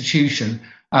and institution,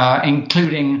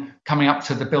 including coming up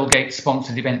to the Bill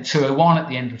Gates-sponsored Event 201 at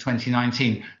the end of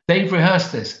 2019. They've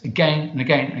rehearsed this again and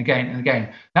again and again and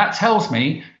again. That tells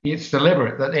me it's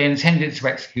deliberate, that they intended to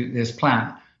execute this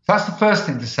plan. So that's the first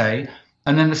thing to say.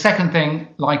 And then the second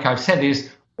thing, like I've said, is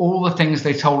all the things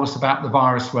they told us about the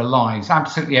virus were lies,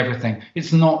 absolutely everything.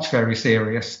 It's not very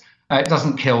serious. It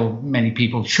doesn't kill many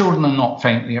people. Children are not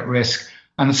faintly at risk,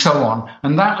 and so on.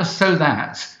 And that was so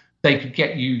that they could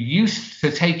get you used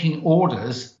to taking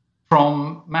orders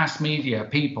from mass media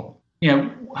people. You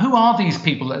know, who are these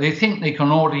people that they think they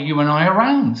can order you and I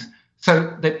around?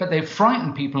 But they've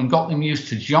frightened people and got them used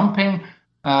to jumping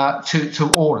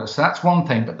to orders. So that's one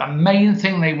thing. But the main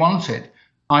thing they wanted,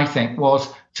 I think,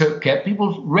 was to get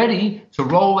people ready to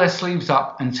roll their sleeves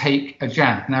up and take a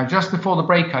jab. Now, just before the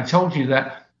break, I told you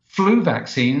that flu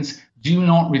vaccines do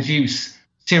not reduce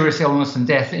serious illness and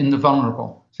death in the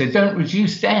vulnerable. So they don't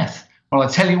reduce death. Well, I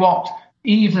tell you what,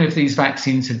 even if these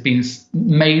vaccines had been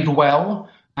made well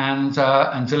and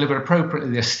delivered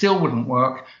appropriately, they still wouldn't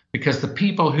work, because the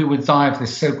people who would die of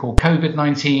this so-called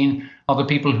COVID-19 are the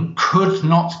people who could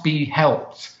not be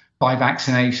helped by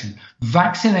vaccination.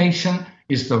 Vaccination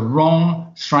is the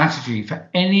wrong strategy for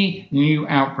any new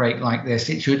outbreak like this.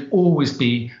 It should always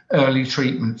be early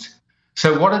treatment.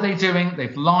 So what are they doing?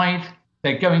 They've lied.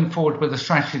 They're going forward with a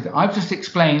strategy that I've just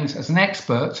explained as an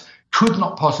expert could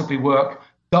not possibly work,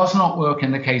 does not work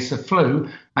in the case of flu,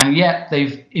 and yet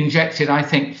they've injected, I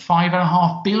think,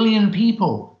 5.5 billion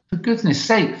people. For goodness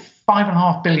sake,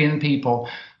 5.5 billion people.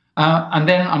 And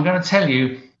then I'm going to tell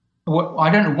you, I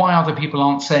don't know why other people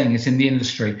aren't saying it in the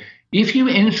industry. If you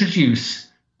introduce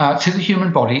to the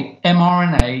human body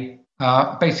mRNA,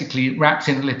 basically wrapped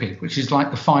in lipid, which is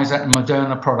like the Pfizer and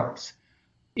Moderna products,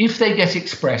 if they get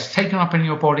expressed, taken up in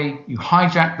your body, you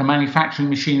hijack the manufacturing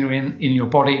machinery in your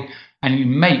body, and you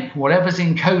make whatever's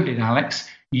encoded, Alex,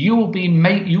 you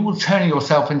will turn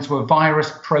yourself into a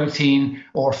virus protein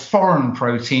or foreign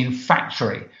protein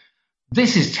factory.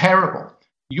 This is terrible.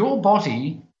 Your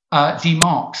body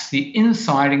demarks the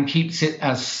inside and keeps it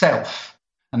as self,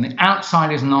 and the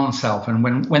outside is non-self. And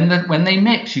when they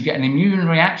mix, you get an immune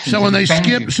reaction. So when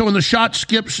when the shot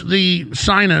skips the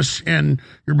sinus and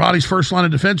your body's first line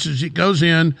of defenses, it goes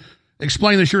in.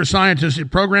 Explain this. You're a scientist.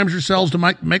 It programs your cells to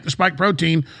make the spike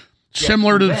protein.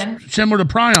 Similar to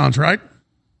prions, right?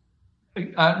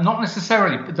 Not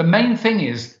necessarily. But the main thing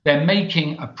is they're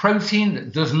making a protein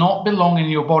that does not belong in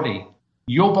your body.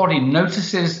 Your body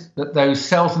notices that those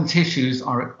cells and tissues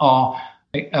are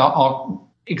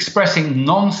expressing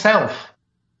non-self.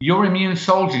 Your immune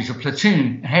soldiers, your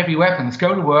platoon, heavy weapons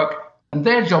go to work, and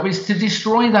their job is to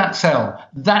destroy that cell.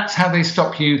 That's how they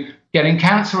stop you getting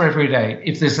cancer every day.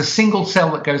 If there's a single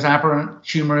cell that goes aberrant,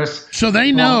 tumorous. So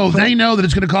they know that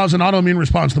it's going to cause an autoimmune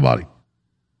response to the body.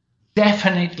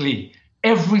 Definitely.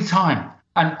 Every time.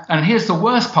 And here's the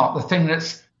worst part, the thing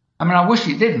that's, I wish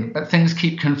it didn't, but things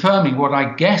keep confirming what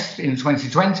I guessed in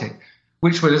 2020,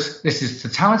 which was this is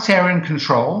totalitarian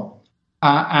control,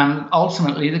 and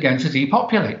ultimately they're going to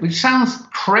depopulate, which sounds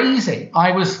crazy.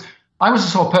 I was the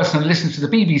sort of person who listened to the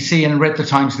BBC and read the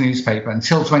Times newspaper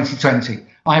until 2020.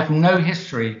 I have no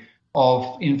history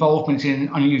of involvement in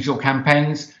unusual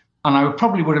campaigns, and I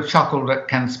probably would have chuckled at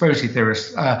conspiracy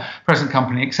theorists, present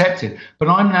company accepted. But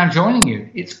I'm now joining you.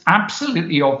 It's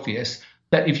absolutely obvious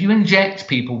that if you inject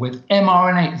people with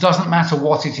mRNA, it doesn't matter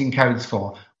what it encodes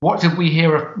for. What did we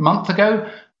hear a month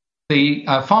ago? The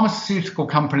pharmaceutical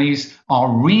companies are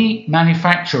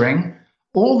remanufacturing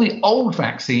all the old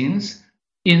vaccines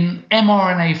in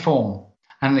mRNA form.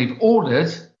 And they've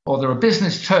ordered, or there are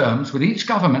business terms with each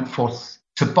government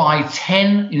to buy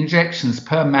 10 injections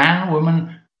per man,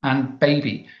 woman, and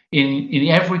baby in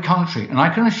every country. And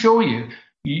I can assure you,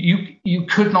 you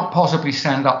could not possibly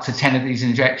stand up to 10 of these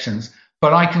injections.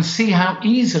 But I can see how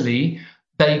easily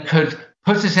they could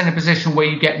put us in a position where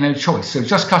you get no choice. So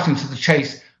just cutting to the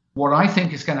chase, what I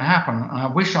think is going to happen, and I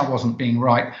wish I wasn't being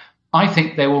right, I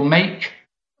think they will make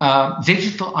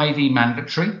digital ID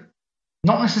mandatory.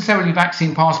 Not necessarily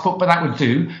vaccine passport, but that would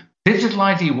do. Digital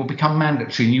ID will become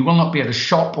mandatory, and you will not be able to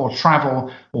shop or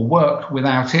travel or work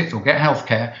without it or get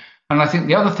healthcare. And I think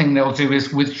the other thing they'll do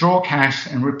is withdraw cash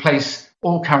and replace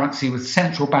all currency with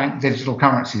central bank digital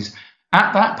currencies.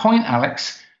 At that point,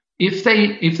 Alex, if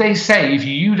they say if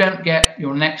you don't get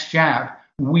your next jab,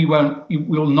 we will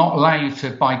not allow you to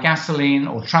buy gasoline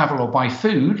or travel or buy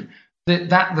food,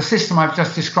 that the system I've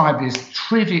just described is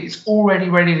trivial. It's already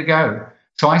ready to go.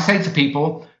 So I say to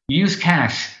people, use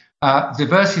cash,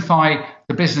 diversify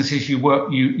the businesses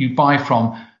you buy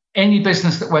from. Any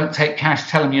business that won't take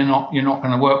cash, tell them you're not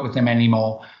going to work with them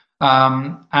anymore.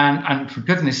 And for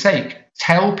goodness sake,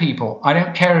 tell people. I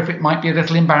don't care if it might be a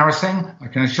little embarrassing. I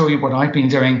can assure you what I've been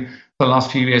doing for the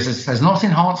last few years has not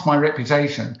enhanced my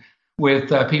reputation with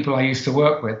people I used to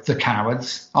work with, the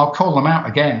cowards. I'll call them out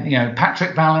again.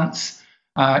 Patrick Vallance,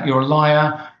 you're a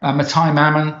liar. Matai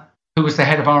Mammon, who was the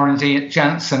head of R&D at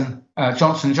Johnson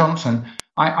Johnson.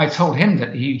 I told him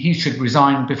that he should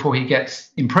resign before he gets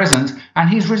imprisoned, and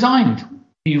he's resigned.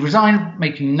 He resigned,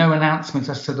 making no announcement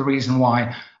as to the reason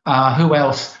why. Who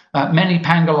else? Many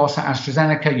Pangalos at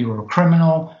AstraZeneca, you are a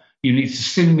criminal. You need to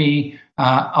sue me.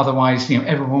 Otherwise,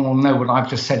 everyone will know what I've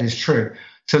just said is true.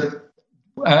 So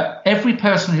every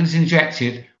person who's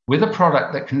injected with a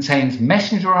product that contains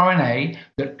messenger RNA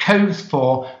that codes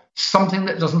for something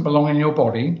that doesn't belong in your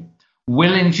body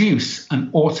will induce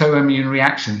an autoimmune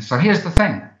reaction. So here's the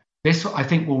thing. This, I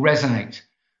think, will resonate.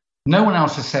 No one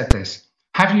else has said this.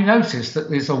 Have you noticed that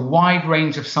there's a wide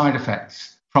range of side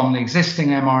effects from the existing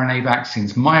mRNA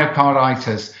vaccines,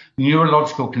 myocarditis,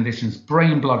 neurological conditions,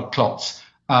 brain blood clots,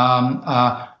 deep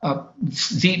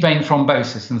vein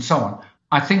thrombosis, and so on?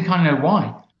 I think I know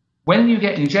why. When you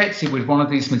get injected with one of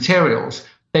these materials,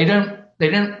 they don't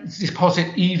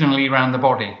deposit evenly around the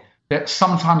body. That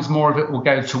sometimes more of it will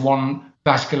go to one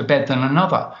vascular bed than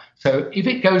another. So if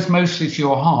it goes mostly to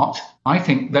your heart, I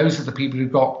think those are the people who've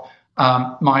got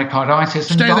myocarditis.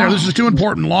 Stay there. This is too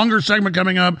important. Longer segment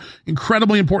coming up.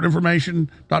 Incredibly important information.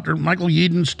 Dr. Michael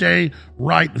Yeadon, stay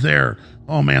right there.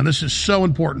 Oh, man, this is so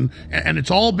important. And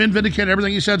it's all been vindicated.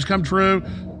 Everything he said's come true.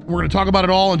 We're going to talk about it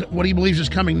all and what he believes is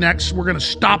coming next. We're going to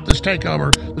stop this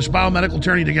takeover, this biomedical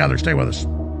tyranny together. Stay with us.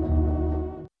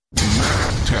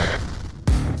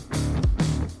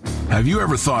 Have you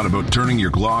ever thought about turning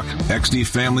your Glock, XD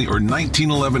Family, or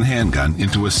 1911 handgun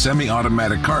into a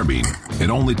semi-automatic carbine? It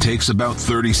only takes about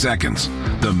 30 seconds.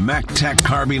 The MacTac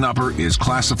Carbine Upper is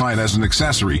classified as an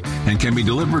accessory and can be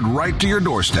delivered right to your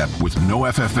doorstep with no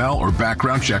FFL or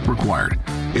background check required.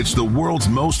 It's the world's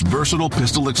most versatile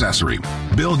pistol accessory.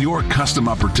 Build your custom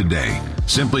upper today.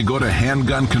 Simply go to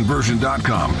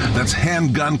handgunconversion.com. That's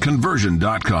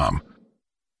handgunconversion.com.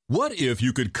 What if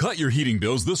you could cut your heating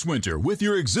bills this winter with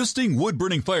your existing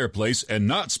wood-burning fireplace and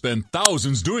not spend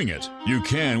thousands doing it? You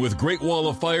can with Great Wall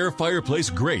of Fire fireplace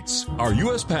grates. Our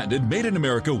U.S. patented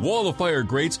made-in-America Wall of Fire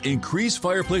grates increase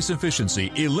fireplace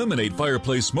efficiency, eliminate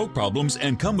fireplace smoke problems,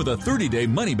 and come with a 30-day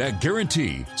money-back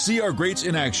guarantee. See our grates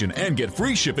in action and get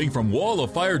free shipping from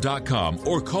walloffire.com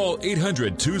or call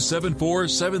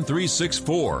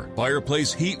 800-274-7364.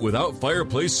 Fireplace heat without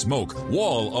fireplace smoke.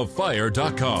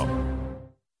 walloffire.com.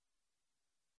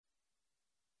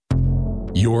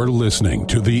 You're listening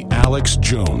to The Alex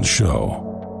Jones Show.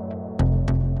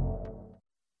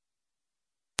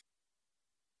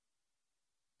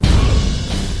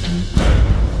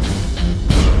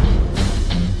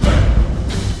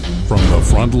 From the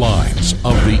front lines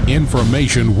of the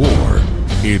information war,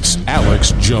 it's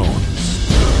Alex Jones.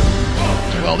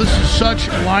 Well, this is such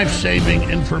life-saving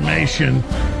information.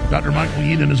 Dr. Michael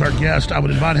Yeadon is our guest. I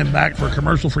would invite him back for a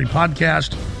commercial-free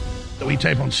podcast that we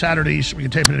tape on Saturdays. We can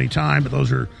tape it any time, but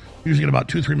those are usually get about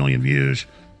 2-3 million views.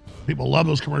 People love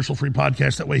those commercial-free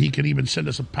podcasts. That way he can even send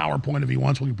us a PowerPoint if he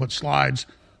wants. We can put slides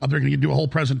up there. He can do a whole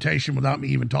presentation without me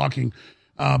even talking.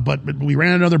 But we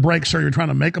ran another break, sir. You're trying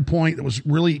to make a point that was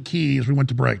really key as we went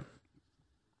to break.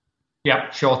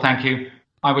 Yeah, sure. Thank you.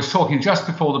 I was talking just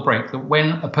before the break that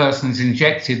when a person is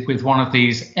injected with one of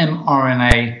these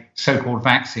mRNA so-called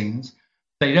vaccines,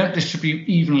 they don't distribute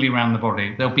evenly around the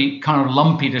body. There'll be kind of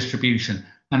lumpy distribution.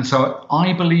 And so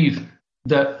I believe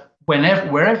that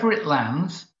wherever it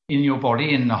lands in your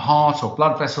body, in the heart or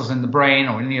blood vessels in the brain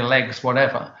or in your legs,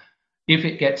 whatever, if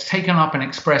it gets taken up and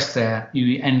expressed there,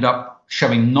 you end up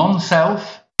showing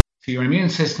non-self to your immune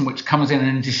system, which comes in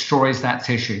and destroys that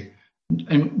tissue.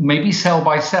 And maybe cell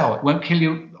by cell. It won't kill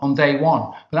you on day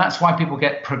one. But that's why people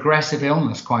get progressive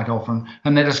illness quite often,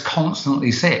 and they're just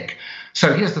constantly sick.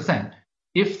 So here's the thing.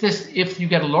 If you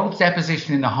get a lot of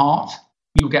deposition in the heart,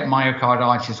 you'll get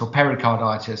myocarditis or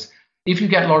pericarditis. If you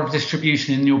get a lot of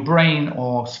distribution in your brain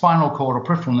or spinal cord or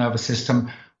peripheral nervous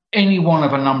system, any one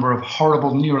of a number of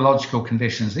horrible neurological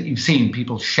conditions that you've seen,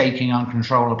 people shaking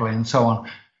uncontrollably and so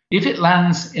on. If it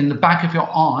lands in the back of your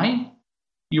eye,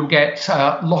 you'll get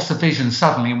loss of vision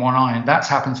suddenly in one eye. And that's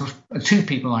happened to 2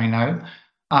 people I know.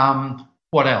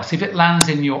 What else? If it lands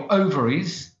in your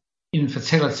ovaries,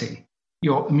 infertility.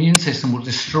 Your immune system will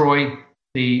destroy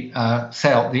the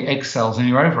egg cells in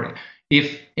your ovary.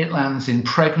 If it lands in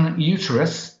pregnant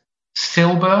uterus,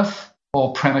 stillbirth,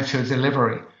 or premature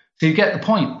delivery. So you get the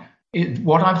point.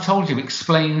 What I've told you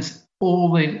explains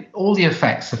all the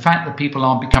effects, the fact that people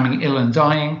are becoming ill and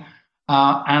dying,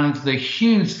 and the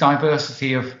huge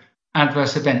diversity of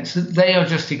adverse events that they are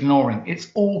just ignoring.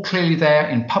 It's all clearly there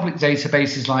in public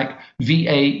databases like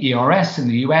VA-ERS in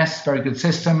the US, very good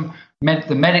system.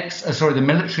 The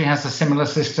military has a similar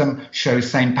system, shows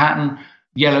same pattern,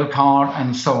 yellow card,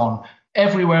 and so on.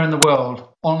 Everywhere in the world,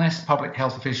 honest public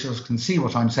health officials can see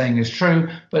what I'm saying is true,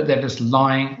 but they're just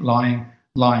lying.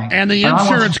 And the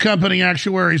insurance company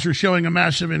actuaries are showing a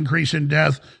massive increase in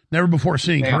death, never before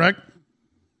seen, correct?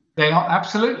 They are,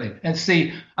 absolutely.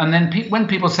 And then when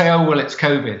people say, oh, well, it's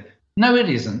COVID. No, it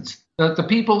isn't. The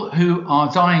people who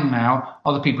are dying now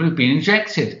are the people who've been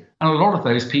injected. And a lot of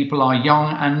those people are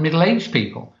young and middle-aged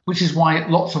people, which is why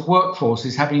lots of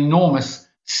workforces have enormous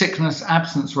sickness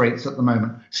absence rates at the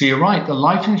moment. So you're right, the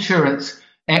life insurance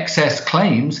excess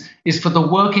claims is for the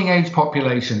working age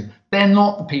population. They're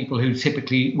not the people who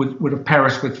typically would have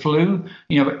perished with flu,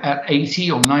 at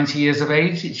 80 or 90 years of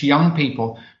age. It's young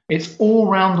people. It's all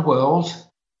around the world,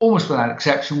 almost without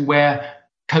exception, where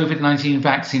COVID-19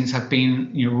 vaccines have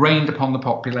been rained upon the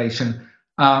population.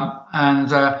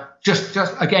 Just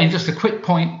a quick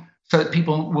point so that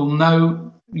people will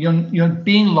know you're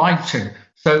being lied to.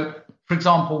 So, for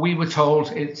example, we were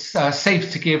told it's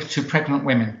safe to give to pregnant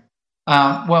women.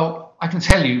 Well, I can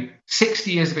tell you,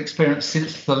 60 years of experience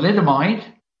since thalidomide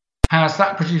has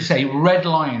that produced a red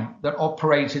line that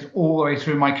operated all the way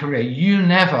through my career. You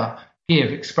never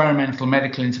give experimental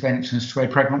medical interventions to a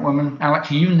pregnant woman.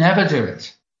 Alex, you never do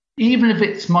it. Even if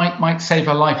it might save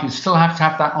her life, you still have to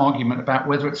have that argument about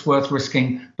whether it's worth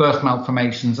risking birth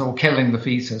malformations or killing the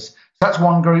fetus. So that's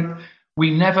one group.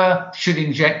 We never should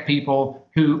inject people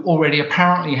who already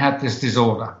apparently had this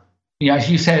disorder. As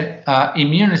you said,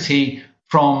 immunity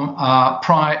from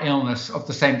prior illness of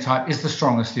the same type is the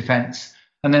strongest defense.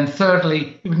 And then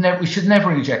thirdly, we should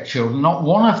never inject children. Not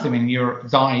one of them in Europe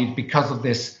died because of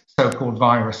this so-called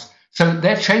virus. So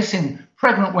they're chasing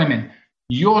pregnant women,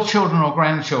 your children or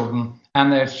grandchildren,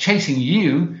 and they're chasing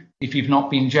you if you've not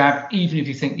been jabbed, even if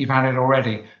you think you've had it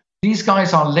already. These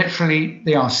guys are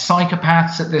they are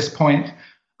psychopaths at this point.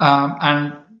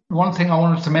 And one thing I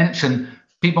wanted to mention,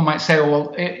 people might say,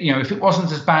 well, if it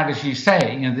wasn't as bad as you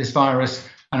say, this virus,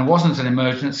 and it wasn't an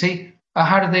emergency,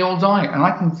 how did they all die? And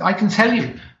I can tell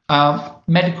you,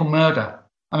 medical murder.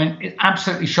 I mean, it's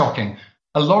absolutely shocking.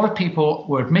 A lot of people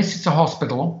were admitted to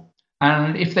hospital,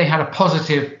 and if they had a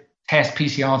positive test,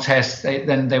 PCR test,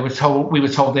 then we were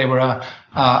told they were a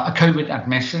COVID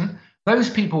admission. Those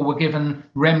people were given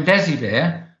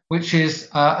remdesivir, which is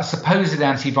a supposed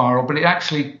antiviral, but it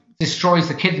actually destroys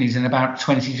the kidneys in about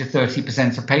 20 to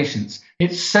 30% of patients.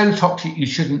 It's so toxic you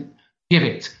shouldn't give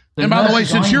it. And by the way,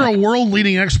 since you're a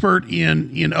world-leading expert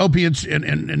in opiates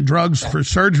and drugs for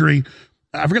surgery,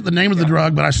 I forget the name of the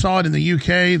drug, but I saw it in the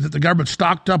UK that the government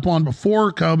stocked up on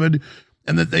before COVID,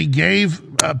 and that they gave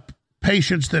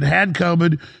patients that had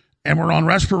COVID and were on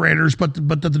respirators, but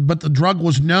the drug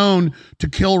was known to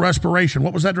kill respiration.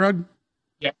 What was that drug?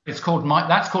 Yeah, that's called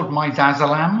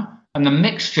midazolam, and the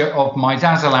mixture of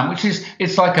midazolam,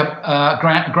 it's like a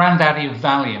granddaddy of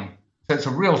Valium, so it's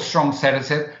a real strong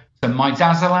sedative. So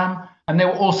midazolam, and they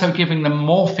were also giving them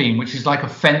morphine, which is like a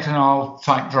fentanyl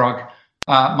type drug.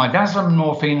 Midazolam,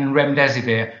 morphine, and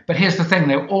remdesivir. But here's the thing: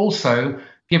 they're also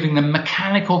giving them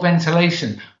mechanical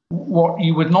ventilation. What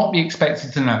you would not be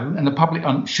expected to know, and the public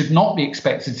should not be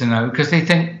expected to know, because they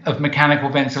think of mechanical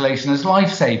ventilation as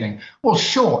life-saving. Well,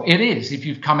 sure, it is if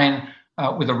you've come in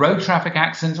with a road traffic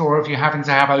accident or if you're having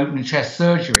to have open chest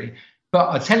surgery. But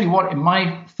I tell you what, in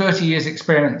my 30 years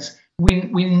experience,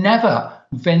 we never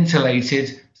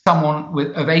ventilated someone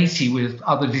of 80 with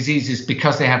other diseases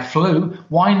because they had flu.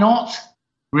 Why not?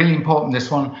 Really important, this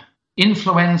one.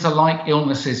 Influenza-like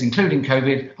illnesses, including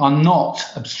COVID, are not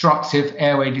obstructive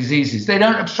airway diseases. They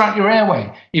don't obstruct your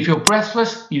airway. If you're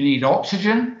breathless, you need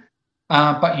oxygen,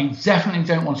 but you definitely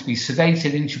don't want to be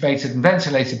sedated, intubated, and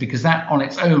ventilated, because that on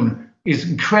its own is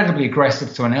incredibly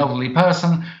aggressive to an elderly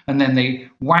person. And then they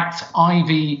whacked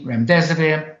IV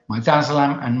remdesivir,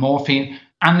 midazolam, and morphine,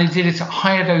 and they did it at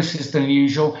higher doses than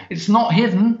usual. It's not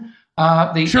hidden.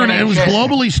 Sure, and it was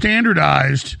globally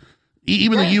standardized.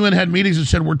 Even the UN had meetings and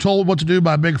said, we're told what to do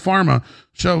by Big Pharma.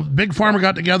 So Big Pharma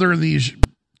got together in these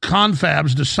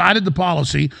confabs, decided the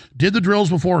policy, did the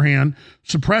drills beforehand,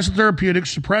 suppressed the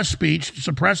therapeutics, suppressed speech,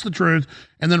 suppressed the truth,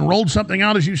 and then rolled something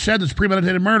out, as you said, that's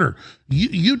premeditated murder.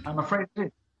 I'm afraid it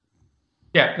is.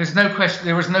 Yeah, there's no question.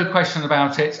 There was no question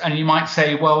about it. And you might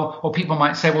say, or people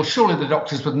might say, well, surely the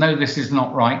doctors would know this is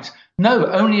not right. No,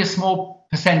 only a small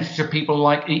percentage of people,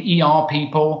 like ER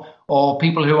people or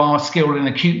people who are skilled in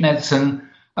acute medicine,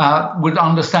 would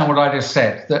understand what I just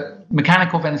said, that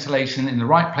mechanical ventilation in the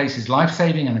right place is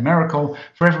life-saving and a miracle.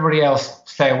 For everybody else,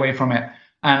 stay away from it.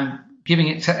 And giving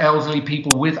it to elderly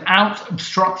people without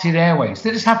obstructed airways.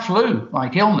 They just have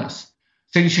flu-like illness.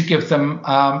 So you should give them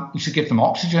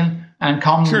oxygen and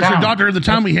calm them down. Sure, Doctor, the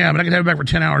time we have, and I could have you back for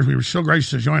 10 hours. We were so gracious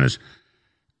to join us.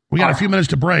 We got a few minutes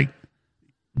to break.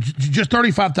 Just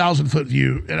 35,000-foot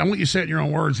view, and I want you to say it in your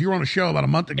own words. You were on a show about a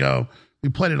month ago. We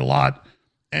played it a lot,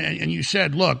 and you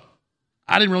said, look,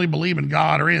 I didn't really believe in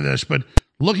God or any of this, but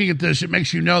looking at this, it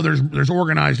makes you know there's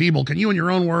organized evil. Can you, in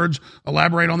your own words,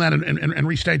 elaborate on that and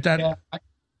restate that? Yeah.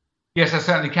 Yes, I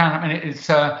certainly can. I mean, it's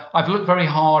I've looked very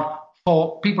hard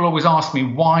for people always ask me,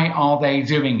 why are they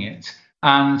doing it?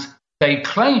 And they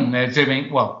claim there's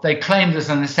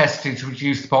a necessity to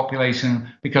reduce the population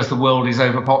because the world is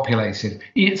overpopulated.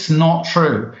 It's not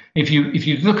true. If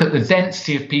you look at the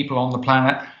density of people on the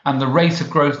planet, and the rate of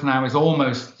growth now is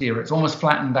almost zero, it's almost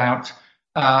flattened out.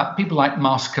 People like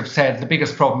Musk have said the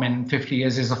biggest problem in 50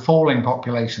 years is a falling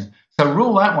population. So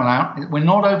rule that one out. We're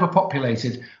not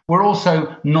overpopulated. We're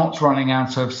also not running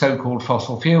out of so-called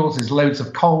fossil fuels. There's loads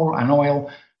of coal and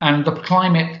oil. And the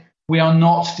climate, we are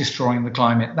not destroying the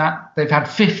climate. That they've had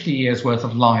 50 years worth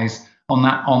of lies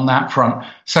on that front.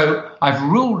 So I've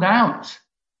ruled out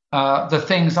the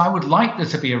things I would like there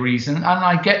to be a reason. And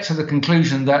I get to the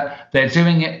conclusion that they're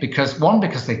doing it because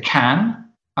they can.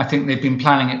 I think they've been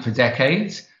planning it for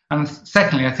decades. And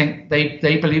secondly, I think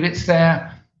they believe it's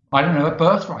their, a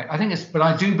birthright. But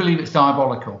I do believe it's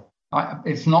diabolical.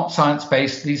 It's not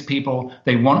science-based. These people,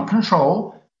 they want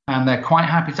control, and they're quite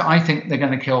happy to. I think they're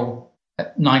going to kill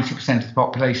 90% of the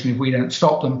population if we don't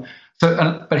stop them.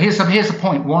 So, but here's the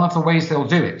point. One of the ways they'll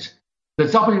do it, the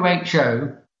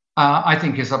WHO, I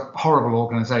think, is a horrible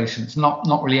organization. It's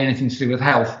not really anything to do with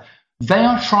health. They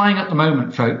are trying at the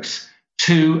moment, folks,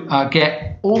 to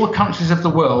get all the countries of the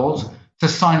world to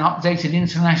sign updated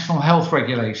international health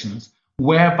regulations,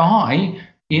 whereby,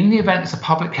 in the event of a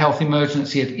public health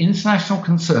emergency of international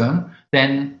concern,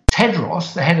 then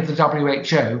Tedros, the head of the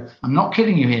WHO, I'm not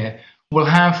kidding you here, will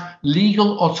have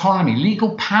legal autonomy,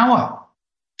 legal power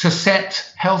to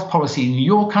set health policy in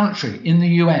your country, in the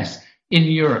US, in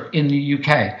Europe, in the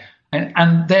UK.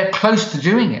 And they're close to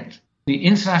doing it, the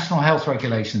international health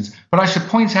regulations. But I should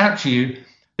point out to you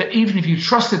that even if you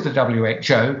trusted the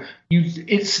WHO,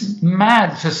 it's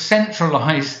mad to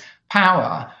centralize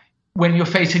power when you're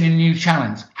facing a new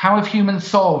challenge. How have humans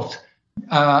solved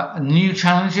new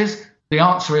challenges? The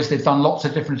answer is they've done lots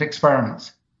of different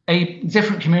experiments.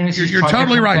 Different communities. You're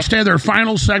totally right. Stay there.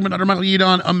 Final segment. Dr. Michael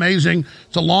Yeadon, amazing.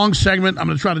 It's a long segment. I'm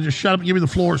going to try to just shut up and give you the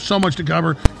floor. So much to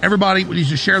cover. Everybody needs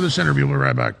to share this interview. We'll be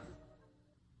right back.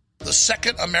 The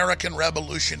Second American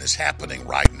Revolution is happening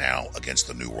right now against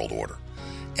the New World Order.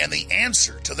 And the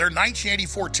answer to their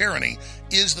 1984 tyranny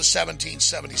is the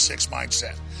 1776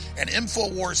 mindset. And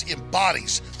InfoWars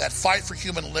embodies that fight for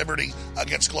human liberty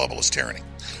against globalist tyranny.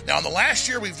 Now, in the last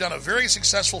year, we've done a very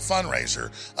successful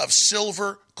fundraiser of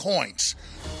silver coins.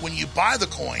 When you buy the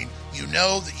coin, you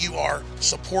know that you are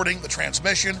supporting the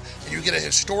transmission, and you get a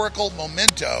historical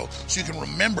memento so you can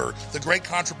remember the great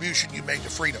contribution you made to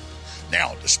freedom.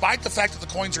 Now, despite the fact that the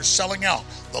coins are selling out,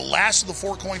 the last of the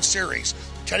 4-coin series,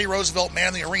 Teddy Roosevelt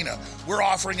Man the Arena, we're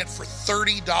offering it for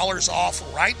 $30 off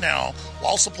right now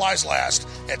while supplies last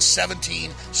at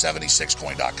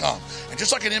 1776coin.com. And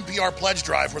just like an NPR pledge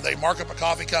drive where they mark up a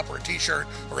coffee cup or a t-shirt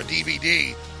or a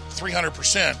DVD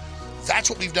 300%, that's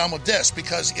what we've done with this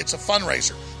because it's a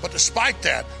fundraiser. But despite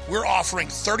that, we're offering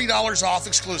 $30 off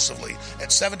exclusively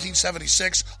at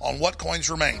 1776 on what coins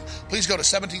remain. Please go to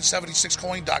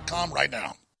 1776coin.com right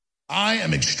now. I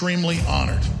am extremely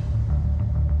honored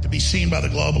to be seen by the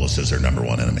globalists as their number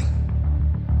one enemy.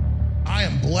 I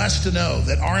am blessed to know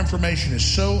that our information is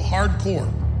so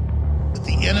hardcore that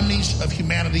the enemies of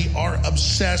humanity are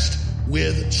obsessed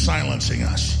with silencing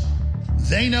us.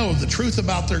 They know if the truth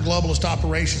about their globalist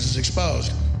operations is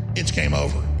exposed, it's game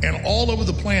over. And all over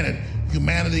the planet,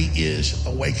 humanity is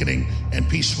awakening and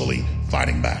peacefully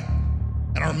fighting back.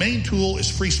 And our main tool is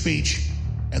free speech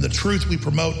and the truth we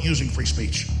promote using free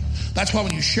speech. That's why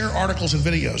when you share articles and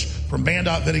videos from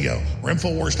Band.video or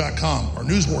Infowars.com or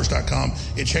Newswars.com,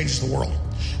 it changes the world.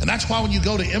 And that's why when you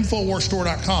go to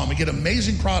InfoWarsStore.com and get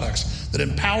amazing products that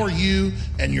empower you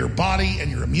and your body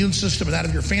and your immune system and that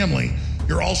of your family,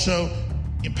 you're also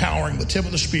empowering the tip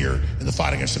of the spear in the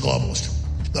fight against the globalist.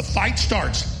 The fight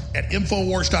starts at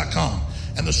Infowars.com,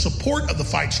 and the support of the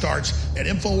fight starts at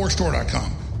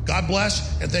InfoWarsStore.com. God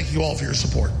bless, and thank you all for your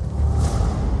support.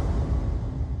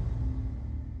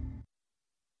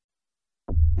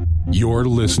 You're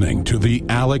listening to The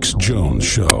Alex Jones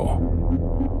Show.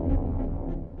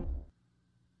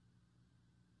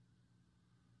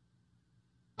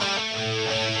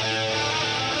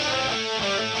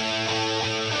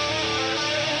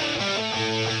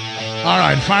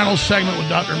 final segment with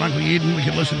Dr. Michael Yeadon. We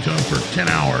could listen to him for 10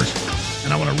 hours.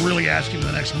 And I want to really ask him in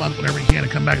the next month, whenever he can, to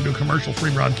come back and do a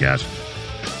commercial-free broadcast,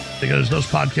 because those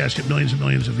podcasts get millions and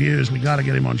millions of views. We got to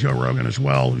get him on Joe Rogan as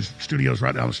well, whose studio's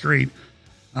right down the street.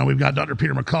 We've got Dr.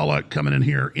 Peter McCullough coming in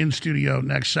here in studio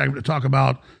next segment to talk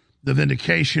about the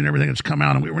vindication, everything that's come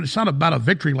out. And it's not about a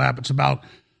victory lap. It's about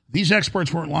these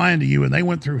experts weren't lying to you, and they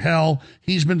went through hell.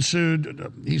 He's been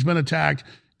sued. He's been attacked.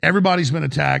 Everybody's been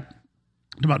attacked.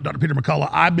 About Dr. Peter McCullough,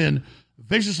 I've been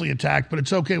viciously attacked, but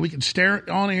it's okay. We can stare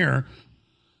on air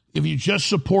if you just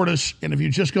support us, and if you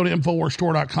just go to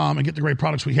InfoWarsStore.com and get the great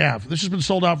products we have. This has been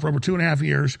sold out for over 2.5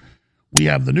 years. We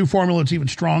have the new formula. It's even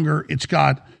stronger. It's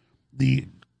got the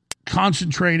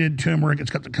concentrated turmeric. It's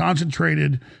got the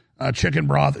concentrated chicken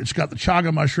broth. It's got the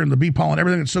chaga mushroom, the bee pollen,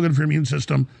 everything that's so good for your immune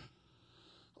system.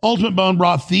 Ultimate Bone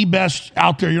Broth, the best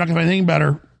out there. You're not going to have anything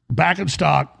better. Back in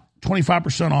stock,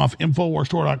 25% off,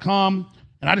 InfoWarsStore.com.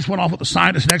 And I just went off what the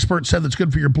scientists and experts said that's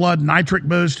good for your blood. Nitric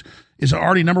Boost is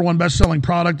already #1 best-selling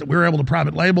product that we're able to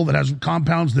private label that has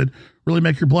compounds that really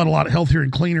make your blood a lot healthier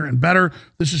and cleaner and better.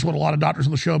 This is what a lot of doctors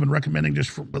on the show have been recommending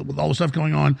just with all the stuff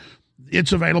going on.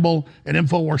 It's available at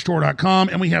InfoWarsStore.com.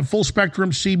 And we have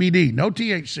full-spectrum CBD, no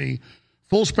THC,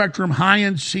 full-spectrum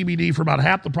high-end CBD for about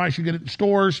half the price you get it in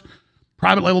stores.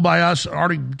 Private label by us,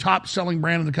 already top-selling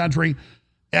brand in the country.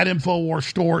 At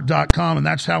InfoWarsStore.com, and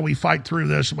that's how we fight through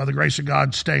this. By the grace of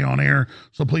God, stay on air.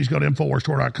 So please go to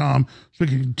InfoWarsStore.com so we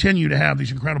can continue to have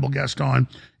these incredible guests on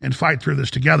and fight through this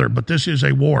together. But this is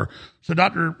a war. So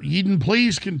Dr. Yeadon,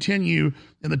 please continue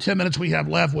in the 10 minutes we have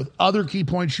left with other key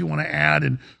points you want to add.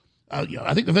 And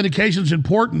I think the vindication is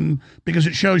important because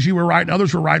it shows you were right and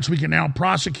others were right, so we can now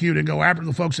prosecute and go after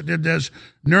the folks that did this.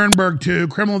 Nuremberg 2,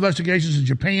 criminal investigations in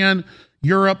Japan,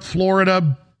 Europe,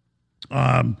 Florida,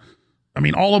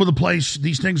 all over the place,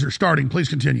 these things are starting. Please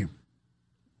continue.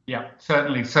 Yeah,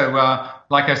 certainly. So,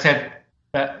 like I said,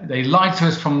 they lied to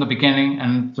us from the beginning,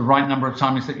 and the right number of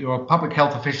times that your public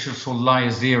health officials will lie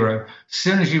is 0. As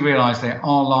soon as you realize they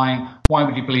are lying, why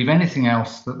would you believe anything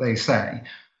else that they say?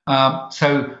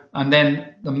 And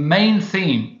then the main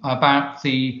theme about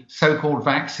the so-called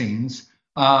vaccines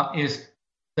is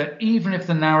that even if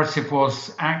the narrative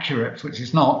was accurate, which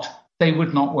it's not, they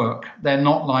would not work. They're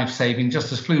not life-saving,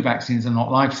 just as flu vaccines are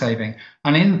not life-saving.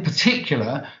 And in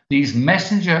particular, these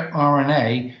messenger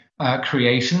RNA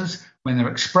creations, when they're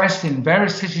expressed in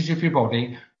various tissues of your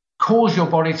body, cause your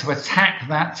body to attack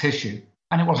that tissue.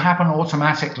 And it will happen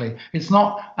automatically. It's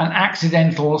not an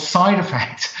accidental side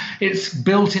effect. It's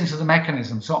built into the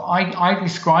mechanism. So I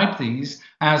describe these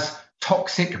as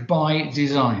toxic by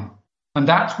design. And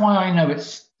that's why I know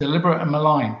it's deliberate and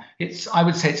malign. I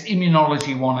would say it's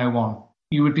immunology 101.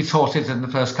 You would be taught it in the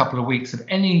first couple of weeks of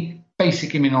any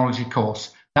basic immunology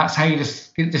course. That's how you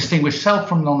distinguish self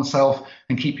from non-self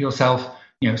and keep yourself,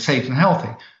 safe and healthy.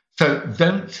 So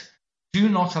do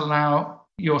not allow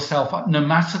yourself, no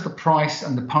matter the price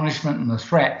and the punishment and the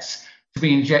threats, to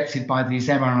be injected by these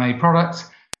mRNA products.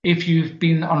 If you've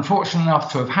been unfortunate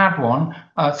enough to have had one,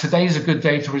 today's a good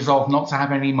day to resolve not to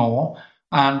have any more.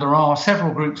 And there are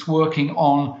several groups working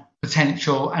on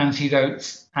potential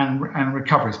antidotes and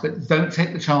recoveries, but don't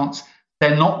take the chance.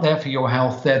 They're not there for your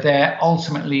health. They're there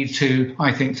ultimately to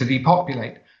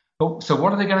depopulate. So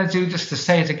what are they going to do? Just to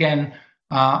say it again,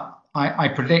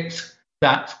 I predict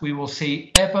that we will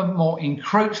see ever more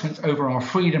encroachment over our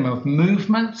freedom of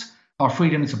movement, our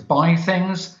freedom to buy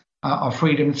things, our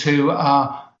freedom to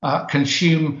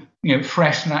consume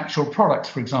fresh natural products,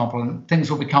 for example, and things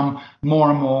will become more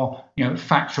and more,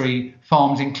 factory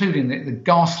farms, including the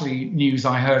ghastly news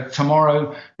I heard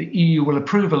tomorrow. The EU will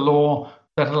approve a law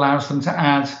that allows them to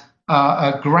add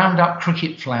ground up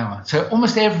cricket flour to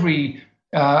almost every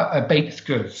baked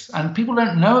goods. And people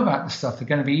don't know about the stuff. They're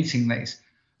going to be eating these.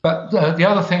 But the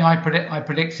other thing I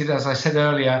predicted, as I said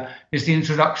earlier, is the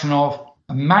introduction of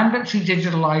a mandatory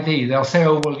digital ID. They'll say,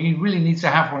 oh, well, you really need to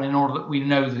have one in order that we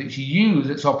know that it's you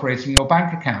that's operating your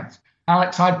bank account.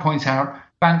 Alex, I'd point out,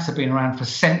 banks have been around for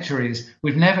centuries.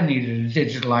 We've never needed a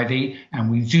digital ID,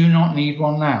 and we do not need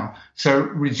one now. So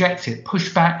reject it.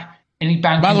 Push back any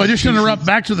bank. By the way, just to interrupt,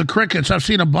 back to the crickets, I've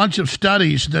seen a bunch of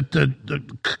studies that the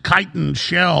chitin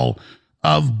shell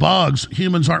of bugs,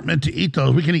 humans aren't meant to eat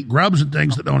those. We can eat grubs and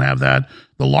things that don't have that,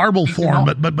 the larval form,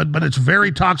 but it's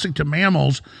very toxic to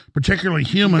mammals, particularly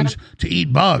humans, to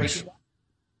eat bugs.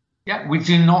 Yeah, we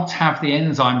do not have the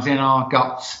enzymes in our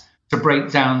guts to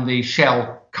break down the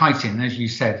shell chitin, as you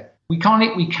said. We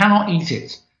cannot eat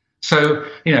it. So,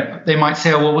 they might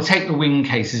say, oh, well, we'll take the wing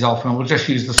cases off and we'll just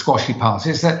use the squashy parts.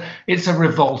 It's a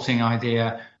revolting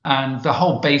idea. And the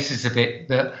whole basis of it,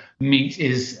 that meat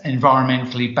is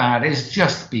environmentally bad, is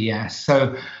just BS.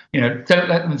 So Don't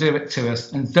let them do it to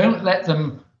us, and don't let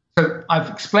them. So I've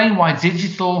explained why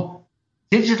digital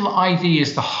ID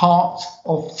is the heart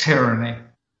of tyranny.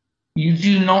 You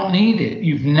do not need it.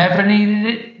 You've never needed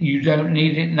it. You don't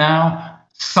need it now.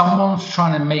 Someone's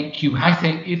trying to make you. I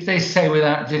think if they say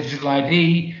without digital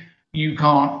ID, you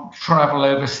can't travel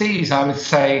overseas, I would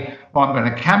say, well, I'm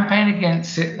going to campaign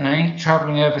against it and I ain't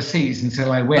traveling overseas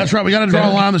until I win. That's right. We got to draw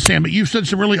a line in the sand. But you've said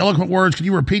some really eloquent words. Can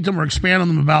you repeat them or expand on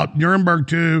them about Nuremberg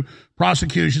 2,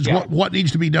 prosecutions, what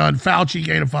needs to be done, Fauci,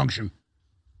 gain of function?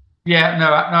 Yeah,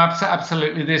 no,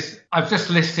 absolutely. I've just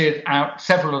listed out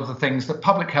several of the things that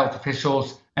public health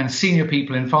officials and senior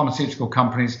people in pharmaceutical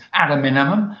companies, at a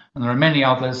minimum, and there are many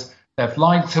others, they've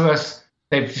lied to us,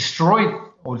 they've destroyed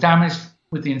or damaged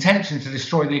with the intention to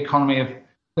destroy the economy of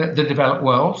the developed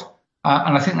world.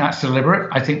 And I think that's deliberate.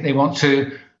 I think they want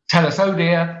to tell us, oh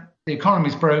dear, the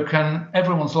economy's broken,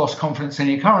 everyone's lost confidence in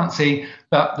your currency,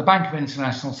 but the Bank of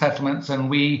International Settlements and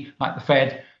we, like the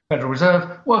Federal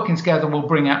Reserve, working together will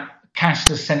bring out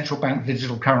cashless central bank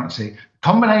digital currency. The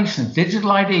combination of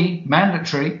digital ID,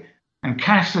 mandatory, and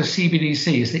cashless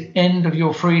CBDC is the end of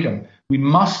your freedom. We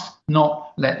must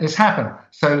not let this happen.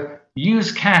 So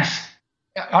use cash.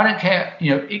 I don't care,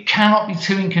 it cannot be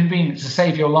too inconvenient to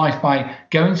save your life by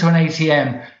going to an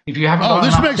ATM if you haven't got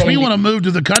this enough makes me want to move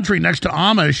to the country next to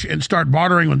Amish and start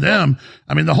bartering with them.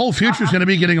 I mean, the whole future is going to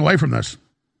be getting away from this.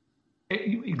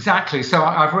 Exactly. So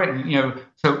I've written,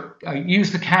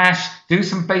 use the cash, do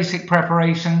some basic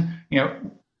preparation,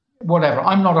 whatever.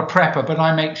 I'm not a prepper, but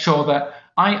I make sure that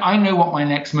I know what my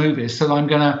next move is. So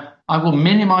I will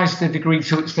minimize the degree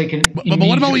to which they can. But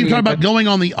what about when you talk about going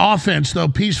on the offense, though,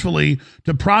 peacefully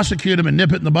to prosecute them and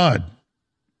nip it in the bud?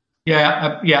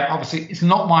 Yeah. Obviously, it's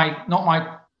not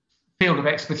my field of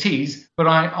expertise, but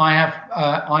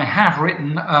I have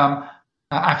written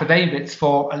affidavits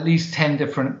for at least 10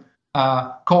 different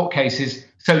court cases.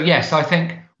 So yes, I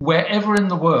think wherever in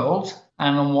the world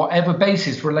and on whatever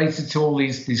basis related to all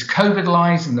these COVID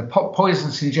lies and the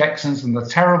poisonous injections and the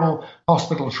terrible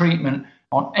hospital treatment,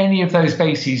 on any of those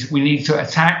bases, we need to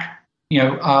attack,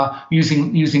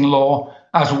 using law,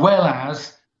 as well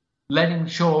as letting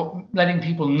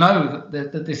people know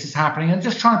that this is happening and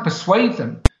just trying to persuade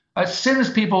them. As soon as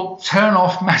people turn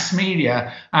off mass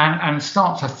media and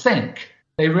start to think,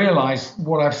 they realize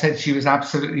what I've said to you is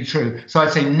absolutely true. So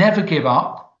I'd say never give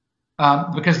up,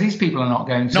 because these people are not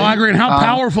going to. No, I agree. And how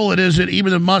powerful it is that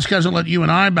even if Musk hasn't let you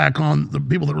and I back on, the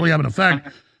people that really have an effect,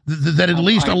 that at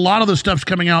least a lot of the stuff's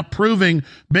coming out proving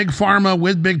big pharma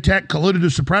with big tech colluded to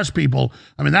suppress people.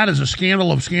 I mean, that is a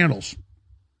scandal of scandals.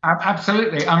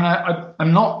 Absolutely. I mean,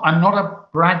 I'm not a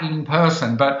bragging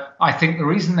person, but I think the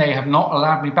reason they have not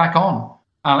allowed me back on,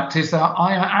 Alex, is that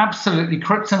I am absolutely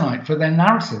kryptonite for their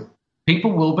narrative.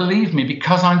 People will believe me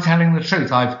because I'm telling the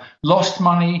truth. I've lost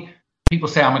money. People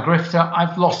say I'm a grifter.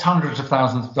 I've lost hundreds of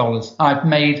thousands of dollars. I've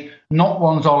made not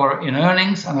 $1 in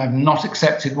earnings, and I've not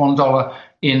accepted $1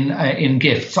 in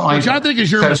gifts. Which I think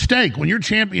is your mistake. When you're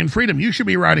championing freedom, you should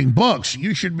be writing books.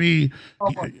 You should be.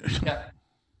 The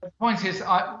point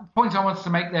I wanted to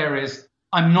make there is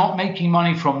I'm not making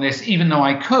money from this, even though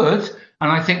I could,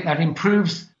 and I think that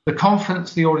improves the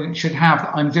confidence the audience should have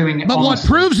that I'm doing it. But honestly.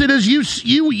 What proves it is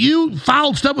you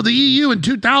filed stuff with the EU in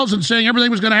 2000 saying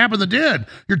everything was going to happen that did.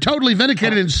 You're totally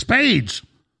vindicated in spades.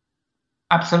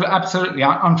 Absolutely.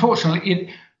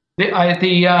 Unfortunately,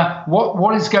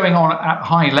 what is going on at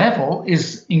high level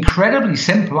is incredibly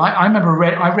simple.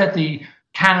 I read the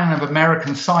canon of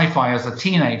American sci-fi as a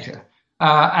teenager,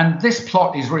 and this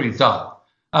plot is really dull.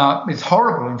 It's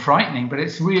horrible and frightening, but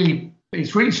it's really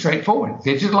straightforward.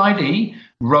 Digital ID,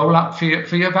 roll up for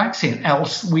your vaccine.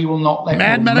 Else we will not let.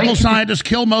 Mad medical scientists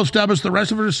kill most of us. The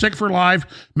rest of us are sick for life.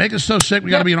 Make us so sick we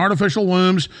got to be in artificial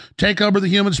wombs. Take over the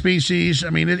human species.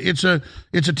 I mean, it's a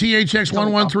THX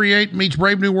 1138 meets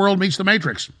Brave New World meets the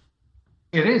Matrix.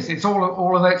 It is. It's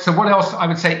all of that. So what else? I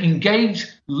would say engage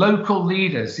local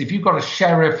leaders. If you've got a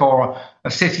sheriff or a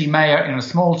city mayor in a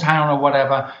small town or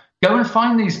whatever, go and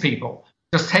find these people.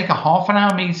 Just take a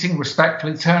half-an-hour meeting,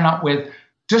 respectfully turn up with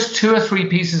just 2 or 3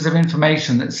 pieces of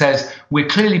information that says we're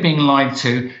clearly being lied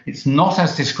to, it's not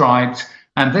as described,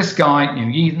 and this guy,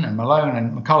 Yeadon and Malone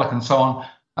and McCulloch and so on,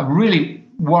 are really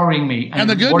worrying me. And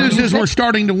the good news is we're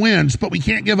starting to win, but we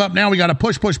can't give up now. We got to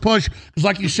push, because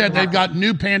like you said, they've got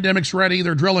new pandemics ready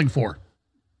they're drilling for.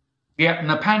 Yeah, and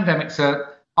the pandemics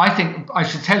are, I think I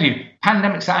should tell you,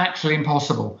 pandemics are actually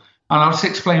impossible. And I'll just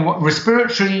explain what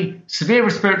severe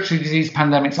respiratory disease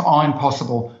pandemics are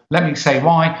impossible. Let me say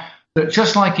why. That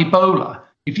just like Ebola,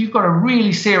 if you've got a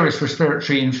really serious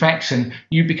respiratory infection,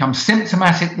 you become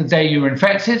symptomatic the day you're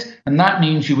infected, and that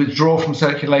means you withdraw from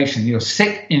circulation. You're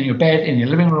sick in your bed, in your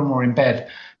living room or in bed.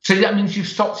 So that means you've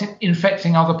stopped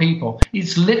infecting other people.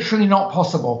 It's literally not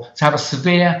possible to have a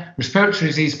severe respiratory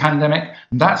disease pandemic,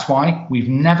 and that's why we've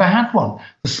never had one.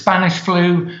 The Spanish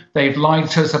flu, they've lied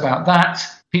to us about that.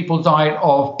 People died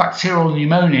of bacterial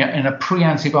pneumonia in a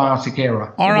pre-antibiotic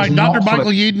era. All right, Dr.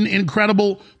 Michael Yeadon,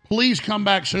 incredible. Please come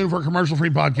back soon for a commercial-free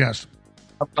podcast.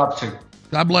 I'd love to.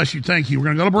 God bless you. Thank you. We're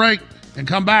going to go to break and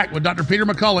come back with Dr. Peter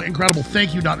McCullough. Incredible.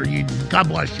 Thank you, Dr. Yeadon. God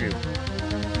bless you.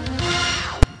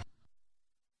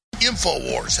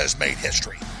 InfoWars has made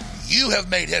history. You have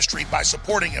made history by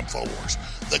supporting InfoWars.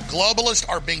 The globalists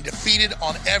are being defeated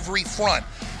on every front.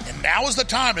 And now is the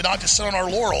time to not just sit on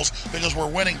our laurels because we're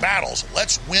winning battles.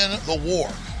 Let's win the war,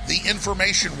 the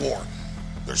information war.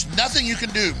 There's nothing you can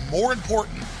do more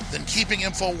important than keeping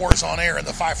InfoWars on air in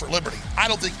the fight for liberty. I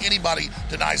don't think anybody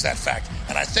denies that fact.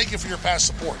 And I thank you for your past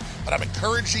support. But I'm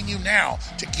encouraging you now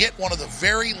to get one of the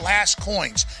very last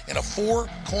coins in a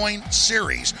 4-coin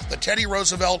series, the Teddy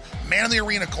Roosevelt Man in the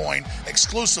Arena coin,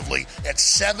 exclusively at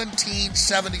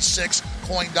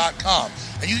 1776coin.com.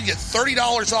 And you can get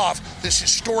 $30 off this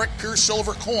historic pure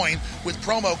silver coin with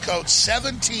promo code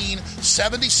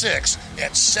 1776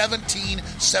 at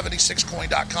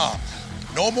 1776coin.com.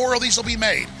 No more of these will be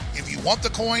made. If you want the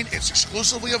coin, it's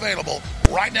exclusively available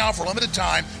right now for a limited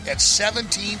time at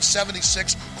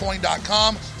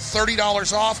 1776coin.com.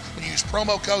 $30 off when you use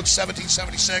promo code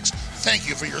 1776. Thank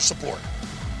you for your support.